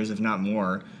of years, if not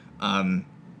more,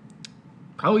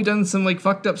 probably done some like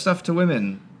fucked up stuff to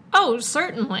women. Oh,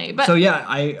 certainly. But so yeah,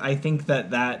 I think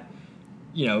that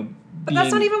you know. But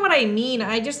that's not even what I mean.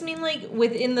 I just mean like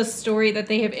within the story that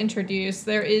they have introduced,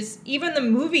 there is even the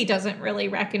movie doesn't really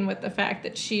reckon with the fact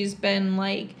that she's been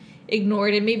like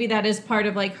ignored, and maybe that is part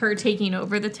of like her taking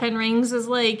over the 10 rings is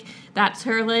like that's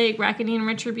her like reckoning and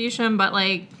retribution, but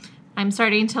like I'm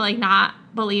starting to like not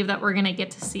believe that we're gonna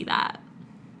get to see that.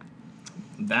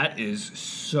 That is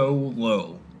so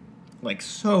low, like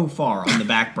so far on the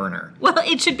back burner. Well,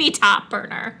 it should be top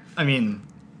burner. I mean,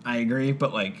 I agree,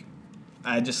 but like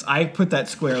I put that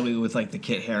squarely with like the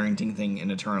Kit Harington thing in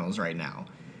Eternals right now.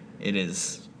 It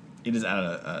is at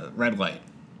a red light.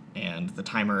 And the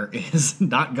timer is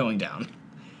not going down,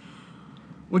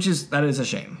 that is a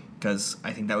shame because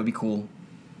I think that would be cool.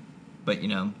 But you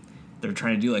know, they're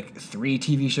trying to do like 3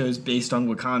 TV shows based on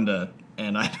Wakanda,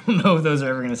 and I don't know if those are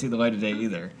ever going to see the light of day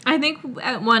either. I think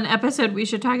at one episode we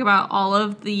should talk about all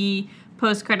of the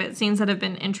post-credit scenes that have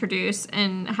been introduced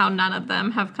and how none of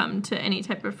them have come to any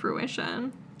type of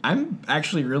fruition. I'm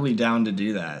actually really down to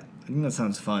do that. I think that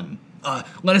sounds fun.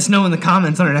 Let us know in the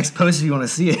comments on our next post if you want to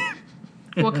see it.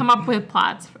 We'll come up with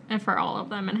plots for all of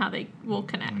them and how they will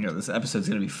connect. You know, this episode's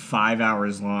going to be 5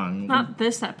 hours long. Not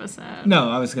this episode. No,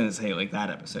 I was going to say, like, that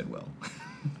episode will.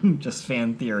 Just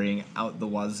fan theorying out the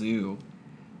wazoo.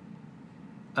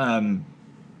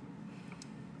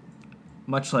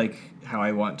 Much like how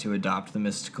I want to adopt the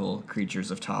mystical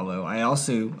creatures of Ta Lo, I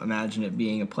also imagine it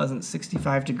being a pleasant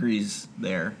 65 degrees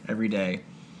there every day.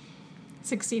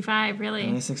 65, really?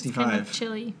 Only 65. It's kind of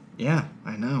chilly. Yeah,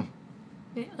 I know.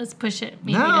 Let's push it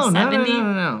maybe to 70.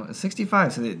 No.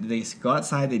 65. So they go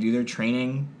outside, they do their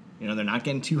training. You know, they're not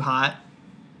getting too hot.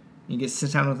 You get to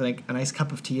sit down with like a nice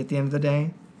cup of tea at the end of the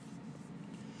day.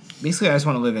 Basically, I just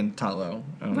want to live in Ta Lo.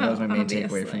 That was my main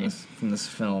takeaway from this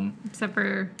film. Except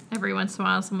for every once in a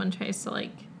while, someone tries to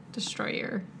like destroy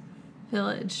your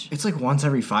village. It's like once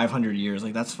every 500 years.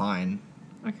 Like that's fine.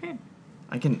 Okay.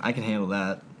 I can handle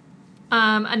that.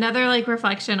 Another like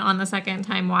reflection on the second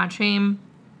time watching.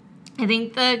 I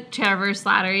think the Trevor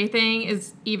Slattery thing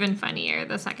is even funnier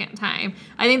the second time.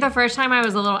 I think the first time I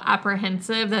was a little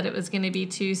apprehensive that it was going to be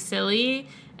too silly,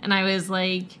 and I was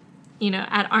like,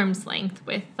 at arm's length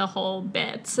with the whole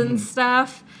bits and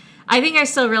stuff. I think I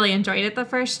still really enjoyed it the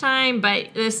first time,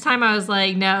 but this time I was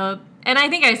like, no. And I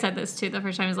think I said this too the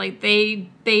first time. I was like, they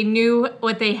knew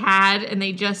what they had, and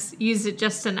they just used it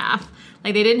just enough.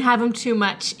 Like, they didn't have him too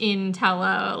much in Ta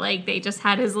Lo. Like, they just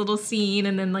had his little scene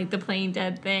and then, like, the playing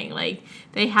dead thing. Like,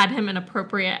 they had him an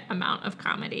appropriate amount of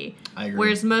comedy. I agree.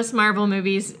 Whereas most Marvel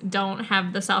movies don't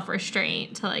have the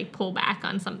self-restraint to, like, pull back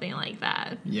on something like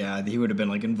that. Yeah, he would have been,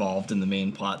 like, involved in the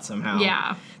main plot somehow.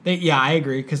 Yeah. I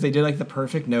agree, because they did, like, the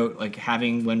perfect note, like,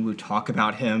 having Wenwu talk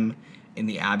about him in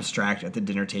the abstract at the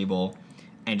dinner table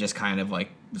and just kind of, like,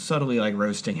 subtly, like,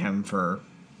 roasting him for...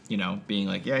 being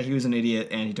like, yeah, he was an idiot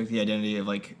and he took the identity of,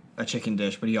 like, a chicken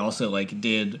dish, but he also, like,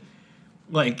 did,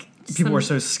 like, people were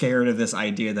so scared of this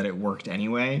idea that it worked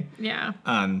anyway. Yeah.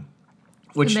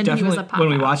 Which And then he was definitely, a when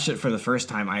we pop-out. watched it for the first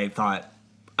time, I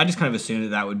just kind of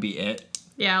assumed that would be it.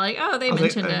 Yeah, like, oh, they I was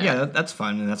mentioned like, it. yeah, that's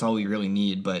fun and that's all we really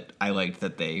need, but I liked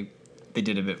that they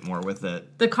did a bit more with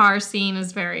it. The car scene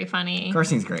is very funny. Car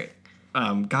scene's great.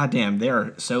 Goddamn, they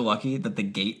are so lucky that the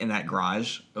gate in that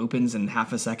garage opens in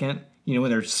half a second. When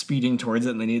they're speeding towards it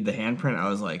and they needed the handprint, I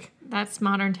was like... That's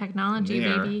modern technology,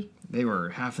 baby. They were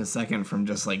half a second from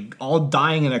just, like, all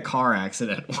dying in a car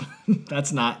accident.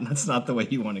 That's not the way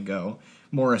you want to go.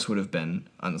 Morris would have been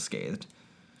unscathed.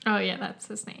 Oh, yeah, that's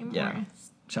his name, Yeah.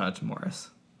 Morris. Shout out to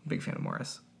Morris. Big fan of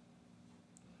Morris.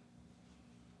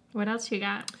 What else you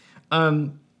got? I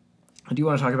do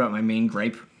want to talk about my main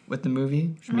gripe with the movie.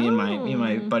 Which me and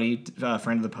my buddy,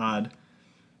 friend of the pod,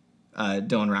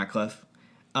 Dylan Ratcliffe.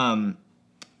 I've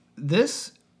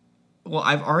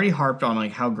already harped on,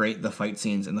 like, how great the fight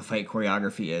scenes and the fight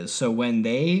choreography is. So when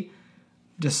they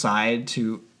decide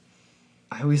to,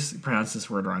 I always pronounce this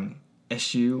word wrong,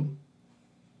 eschew.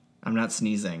 I'm not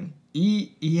sneezing.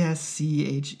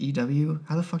 Eschew?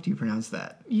 How the fuck do you pronounce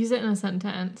that? Use it in a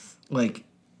sentence. Like,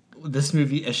 this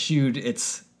movie eschewed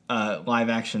its live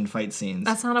action fight scenes.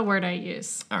 That's not a word I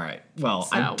use. All right. Well,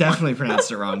 So- I definitely pronounced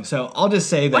it wrong. So I'll just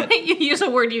say Why that. don't you use a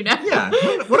word you know? Yeah.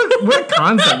 What a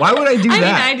concept. Why would I do I mean,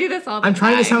 that? I do this all the time. I'm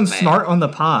trying to sound but- smart on the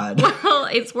pod. Well,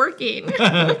 it's working.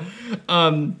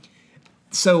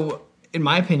 So, in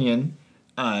my opinion,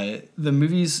 the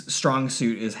movie's strong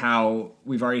suit is how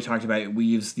we've already talked about it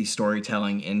weaves the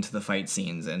storytelling into the fight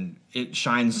scenes, and it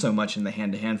shines so much in the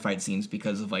hand-to-hand fight scenes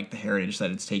because of, like, the heritage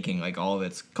that it's taking, like, all of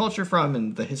its culture from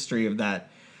and the history of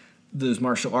those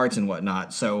martial arts and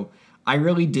whatnot. So I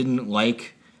really didn't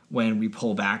like when we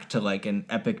pull back to, like, an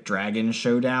epic dragon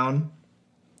showdown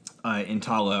in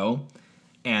Ta Lo,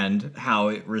 and how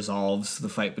it resolves the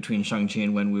fight between Shang-Chi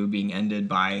and Wenwu being ended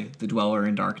by the Dweller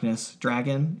in Darkness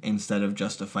dragon instead of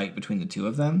just a fight between the two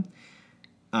of them.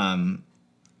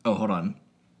 Oh, hold on.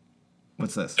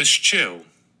 What's this? Eschew.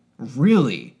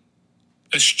 Really?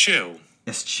 Eschew.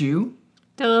 Eschew?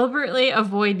 Deliberately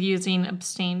avoid using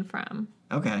abstain from.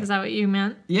 Okay. Is that what you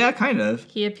meant? Yeah, kind of.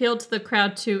 He appealed to the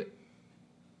crowd to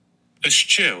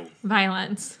Eschew.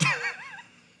 violence.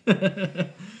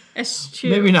 Eschew.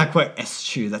 Maybe not quite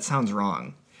eschew. That sounds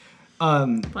wrong.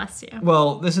 Bless you.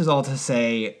 Well, this is all to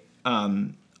say,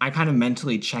 I kind of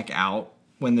mentally check out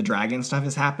when the dragon stuff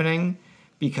is happening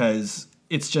because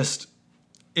it's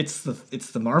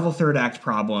the Marvel third act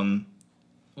problem,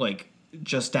 like,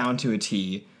 just down to a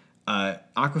T.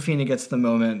 Awkwafina gets the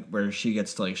moment where she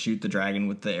gets to, like, shoot the dragon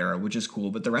with the arrow, which is cool.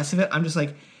 But the rest of it, I'm just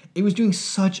like, it was doing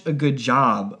such a good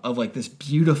job of, like, this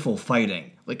beautiful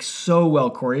fighting, like, so well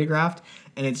choreographed.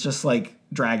 And it's just, like,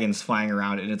 dragons flying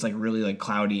around, and it's, like, really, like,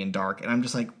 cloudy and dark. And I'm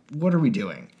just like, what are we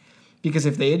doing? Because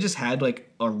if they had just had, like,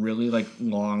 a really, like,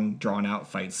 long, drawn-out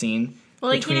fight scene...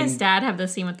 Well, like, he and his dad have the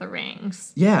scene with the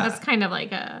rings. Yeah. That's kind of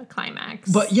like a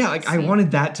climax. But, yeah, like, I scene.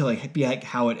 wanted that to, like, be, like,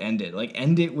 how it ended. Like,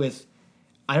 end it with...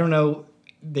 I don't know,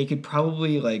 they could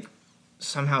probably, like,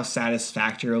 somehow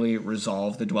satisfactorily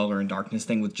resolve the Dweller in Darkness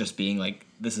thing with just being, like,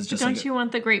 this is just, Don't like... you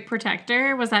want the Great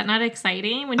Protector? Was that not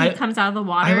exciting when he comes out of the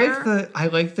water? I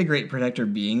like the Great Protector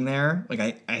being there. Like,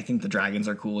 I think the dragons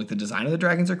are cool. Like, the design of the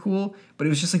dragons are cool. But it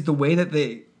was just, like, the way that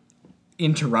they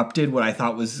interrupted what I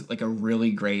thought was, like, a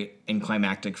really great and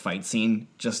climactic fight scene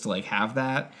just to, like, have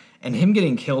that. And him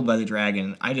getting killed by the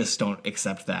dragon, I just don't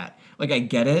accept that. Like, I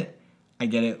get it,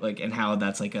 like, and how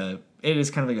that's, like, it is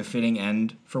kind of, like, a fitting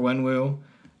end for Wenwu,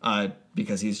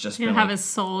 because he's just He'll been, have like, his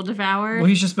soul devoured. well,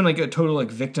 he's just been, like, a total, like,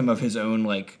 victim of his own,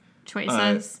 like,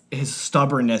 choices. his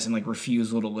stubbornness and, like,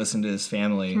 refusal to listen to his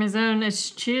family. From his own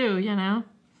eschew, you know?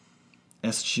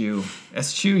 Eschew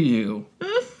you.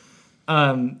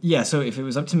 Yeah, so if it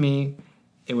was up to me,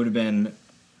 it would have been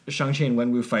Shang-Chi and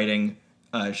Wenwu fighting.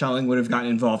 Xiaoling would have gotten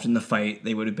involved in the fight.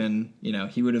 They would have been,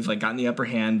 he would have like gotten the upper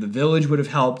hand. The village would have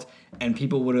helped, and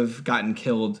people would have gotten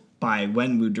killed by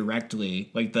Wenwu directly,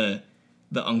 like the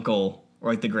uncle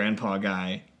or like the grandpa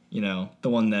guy, the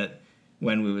one that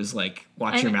Wenwu was like,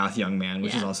 "Watch your mouth, young man,"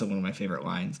 which is also one of my favorite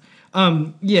lines.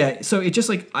 Yeah, so it just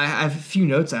like I have a few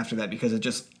notes after that because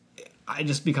I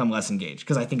just become less engaged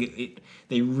because I think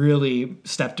they really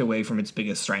stepped away from its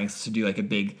biggest strengths to do like a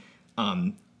big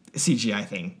CGI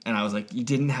thing, and I was like, you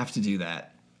didn't have to do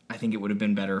that. I think it would have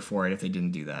been better for it if they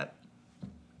didn't do that.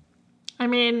 I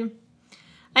mean,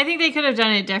 I think they could have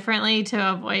done it differently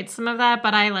to avoid some of that,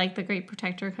 but I like the Great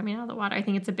Protector coming out of the water. I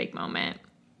think it's a big moment.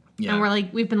 Yeah.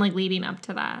 And we've been like leading up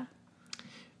to that.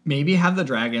 Maybe have the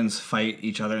dragons fight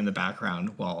each other in the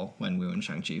background while Wenwu and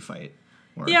Shang-Chi fight.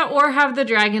 Or have the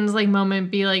dragons like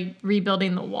moment be like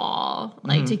rebuilding the wall,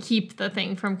 like to keep the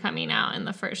thing from coming out in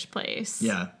the first place.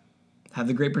 Yeah. Have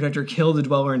the Great Protector kill the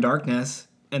Dweller in Darkness,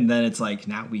 and then it's like,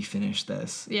 now we finish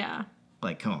this. Yeah.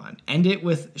 Like, come on. End it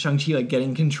with Shang-Chi like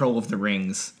getting control of the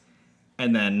rings,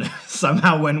 and then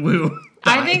somehow Wenwu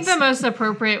dies. I think the most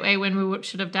appropriate way Wenwu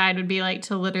should have died would be like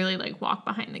to literally like walk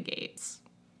behind the gates.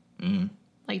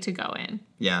 Like to go in.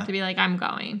 Yeah. To be like, I'm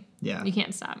going. Yeah. You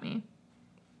can't stop me.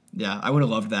 Yeah, I would have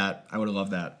loved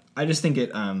that. I just think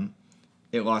it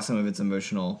lost some of its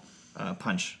emotional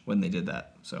punch when they did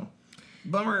that. So,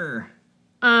 bummer.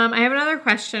 I have another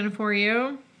question for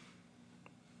you.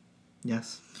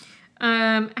 Yes.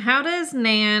 How does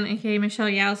Nan, aka Michelle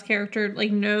Yeoh's character,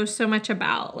 like know so much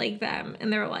about like them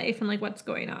and their life and like what's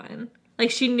going on?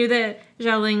 Like she knew that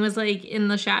Xiaoling was like in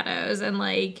the shadows and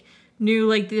like knew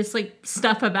like this like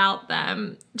stuff about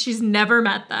them. She's never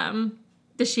met them.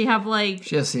 Does she have like...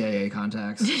 She has CIA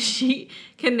contacts.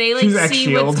 Can they like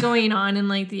see what's going on in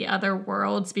like the other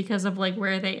worlds because of like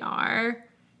where they are?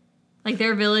 Like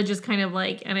their village is kind of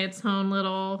like in its own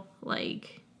little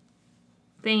like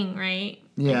thing, right?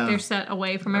 Yeah. Like they're set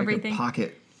away from like everything. A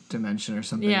pocket dimension or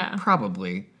something. Yeah.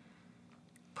 Probably.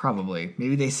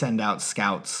 Maybe they send out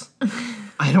scouts.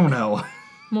 I don't know.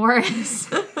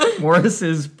 Morris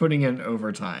is putting in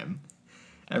overtime.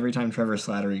 Every time Trevor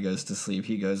Slattery goes to sleep,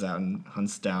 he goes out and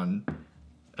hunts down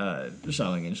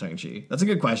Xiaoling and Shang-Chi. That's a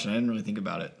good question. I didn't really think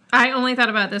about it. I only thought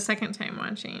about it the second time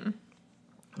watching.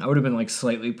 I would have been like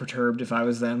slightly perturbed if I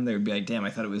was them. They would be like, damn, I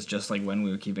thought it was just like when we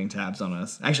were keeping tabs on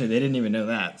us. Actually, they didn't even know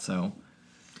that, so...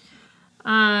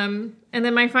 And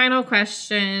then my final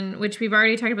question, which we've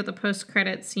already talked about the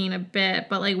post-credit scene a bit,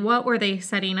 but like what were they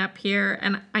setting up here?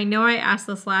 And I know I asked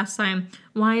this last time,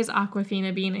 why is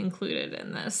Awkwafina being included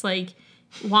in this? Like,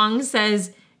 Wong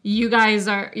says, you guys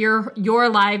are, your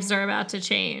lives are about to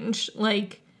change.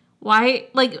 Like, why,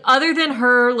 like, other than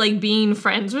her, like, being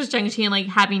friends with Shang-Chi and, like,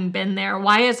 having been there,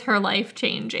 why is her life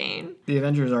changing? The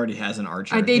Avengers already has an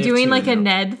Archer. Are they doing, like, a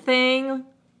Ned thing?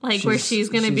 Like, where she's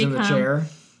going to become... in the chair?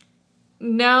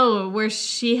 No, where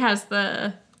she has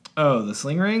the... Oh, the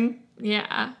sling ring?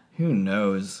 Yeah. Who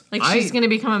knows? Like, she's going to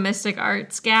become a Mystic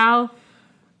Arts gal?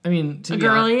 I mean, to a be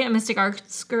girly, honest, a Mystic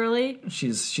Arts girly.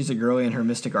 She's a girly in her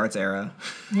Mystic Arts era.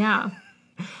 Yeah.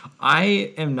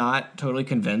 I am not totally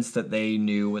convinced that they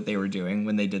knew what they were doing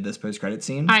when they did this post-credit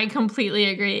scene. I completely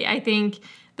agree. I think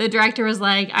the director was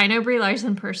like, I know Brie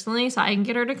Larson personally, so I can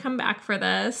get her to come back for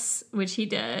this, which he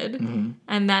did. Mm-hmm.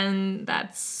 And then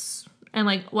and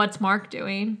like, what's Mark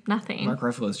doing? Nothing. Mark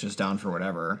Ruffalo's just down for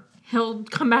whatever. He'll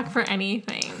come back for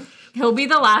anything. He'll be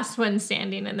the last one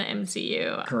standing in the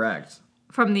MCU. Correct.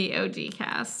 From the OG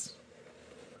cast.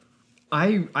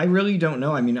 I really don't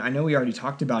know. I mean, I know we already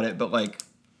talked about it, but like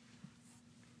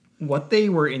what they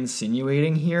were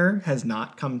insinuating here has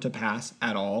not come to pass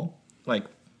at all. Like,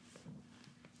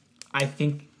 I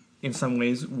think in some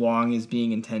ways Wong is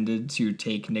being intended to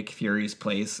take Nick Fury's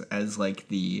place as like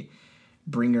the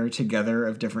bringer together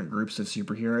of different groups of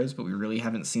superheroes, but we really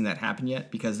haven't seen that happen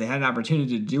yet because they had an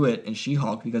opportunity to do it in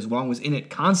She-Hulk because Wong was in it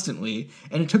constantly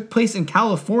and it took place in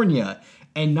California.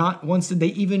 And not once did they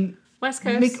even West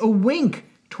Coast make a wink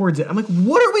towards it. I'm like,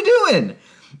 what are we doing?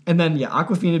 And then, yeah,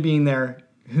 Awkwafina being there,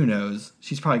 who knows?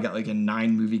 She's probably got like a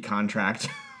 9-movie contract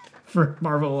for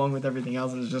Marvel along with everything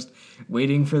else and is just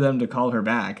waiting for them to call her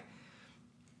back.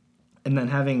 And then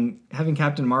having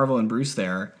Captain Marvel and Bruce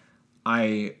there,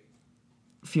 I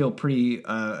feel pretty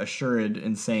assured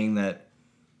in saying that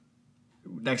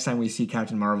next time we see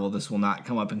Captain Marvel, this will not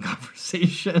come up in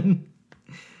conversation.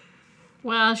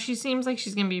 Well, she seems like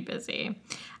she's going to be busy.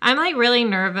 I'm, like, really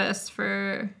nervous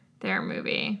for their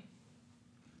movie.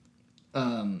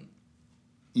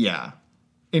 Yeah.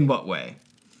 In what way?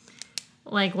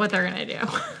 like what they're gonna do.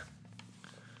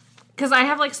 Because I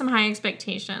have like some high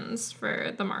expectations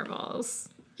for the Marvels.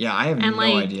 Yeah, I have And, no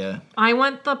idea. I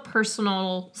want the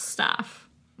personal stuff.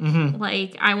 Mm-hmm.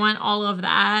 Like, I want all of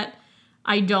that.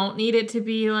 I don't need it to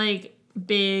be, like,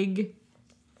 big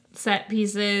set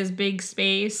pieces, big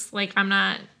space. Like, I'm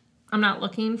not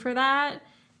looking for that.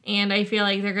 And I feel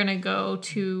like they're gonna go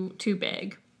too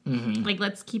big. Mm-hmm. Like,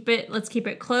 let's keep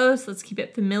it close. Let's keep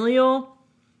it familial.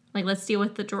 Like, let's deal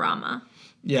with the drama.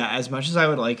 Yeah, as much as I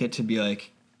would like it to be,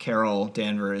 like, Carol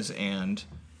Danvers and...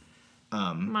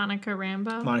 Monica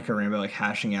Rambeau, like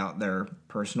hashing out their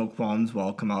personal qualms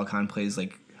while Kamala Khan plays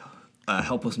like a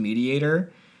helpless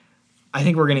mediator. I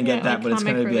think we're gonna get that, like but it's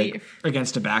gonna comic be like relief.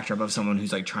 against a backdrop of someone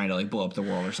who's like trying to like blow up the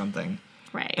world or something.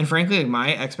 Right. And frankly, like,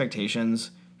 my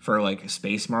expectations for like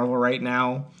Space Marvel right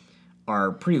now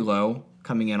are pretty low,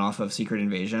 coming in off of Secret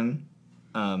Invasion.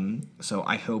 So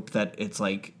I hope that it's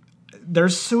like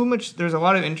there's a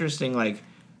lot of interesting like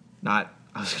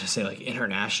I was going to say like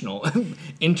international,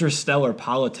 interstellar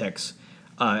politics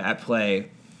at play.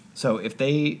 So if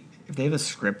they have a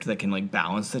script that can like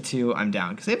balance the two, I'm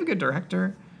down because they have a good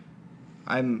director.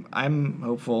 I'm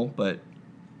hopeful, but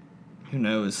who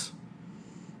knows?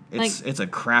 It's a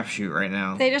crapshoot right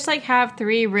now. They just like have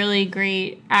 3 really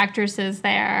great actresses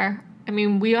there. I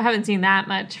mean, we haven't seen that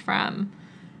much from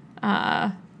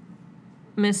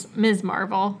Ms.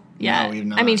 Marvel yet. No, we've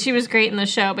not. I mean, she was great in the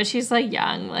show, but she's like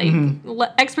young.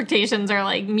 Like expectations are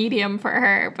like medium for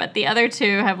her, but the other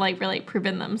 2 have like really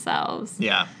proven themselves.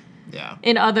 Yeah.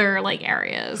 In other like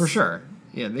areas. For sure.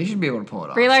 Yeah, they should be able to pull it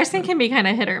off. Brie Larson can be kind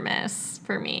of hit or miss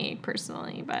for me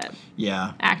personally, but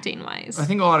yeah, acting wise, I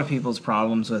think a lot of people's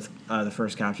problems with the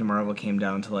first Captain Marvel came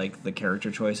down to like the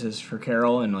character choices for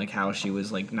Carol and like how she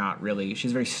was like not really.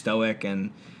 She's very stoic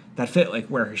and that fit like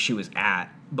where she was at,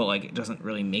 but like it doesn't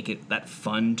really make it that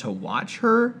fun to watch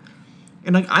her.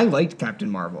 And like I liked Captain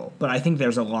Marvel, but I think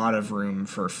there's a lot of room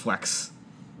for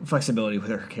flexibility with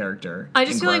her character. I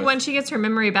just and feel like growth. when she gets her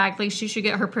memory back, like she should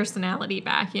get her personality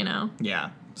back, you know?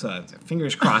 Yeah. So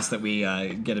fingers crossed that we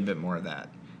get a bit more of that.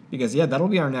 Because, yeah, that'll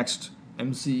be our next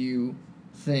MCU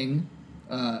thing.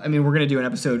 I mean, we're going to do an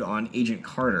episode on Agent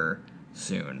Carter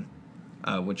soon,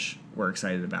 which we're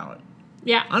excited about.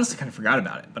 Yeah. Honestly, kind of forgot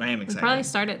about it, but I am We'll excited. probably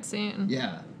start it soon.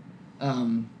 Yeah.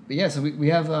 But yeah, so we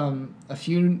have a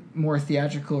few more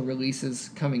theatrical releases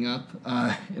coming up.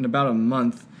 In about a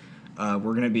month, we're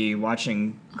going to be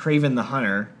watching Kraven the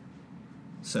Hunter.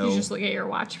 So You just look at your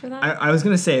watch for that? I was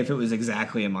going to say if it was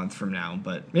exactly a month from now,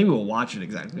 but maybe we'll watch it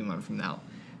exactly a month from now.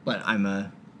 But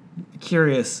I'm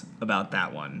curious about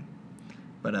that one.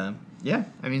 But yeah,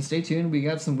 I mean, stay tuned. We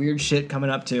got some weird shit coming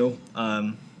up too.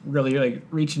 Really like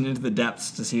reaching into the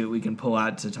depths to see what we can pull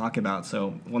out to talk about.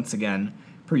 So once again,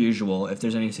 per usual, if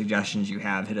there's any suggestions you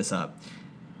have, hit us up.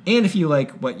 And if you like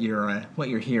what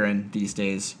you're hearing these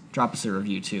days, drop us a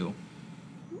review too.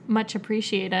 Much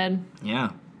appreciated.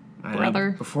 Yeah.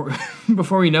 Brother.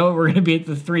 Before we know it, we're going to be at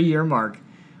the 3-year mark.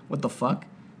 What the fuck?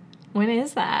 When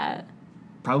is that?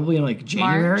 Probably in like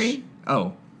January? March.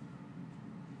 Oh,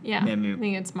 Yeah, Yeah, I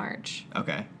think it's March.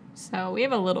 okay. So we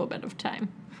have a little bit of time.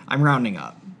 I'm rounding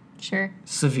up. Sure.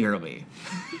 Severely.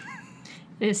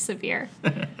 It is severe.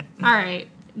 All right.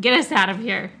 Get us out of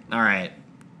here. All right.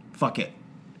 Fuck it.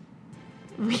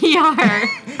 We are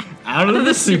Out of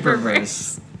the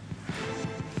Superverse.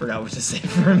 Forgot what to say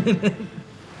for a minute.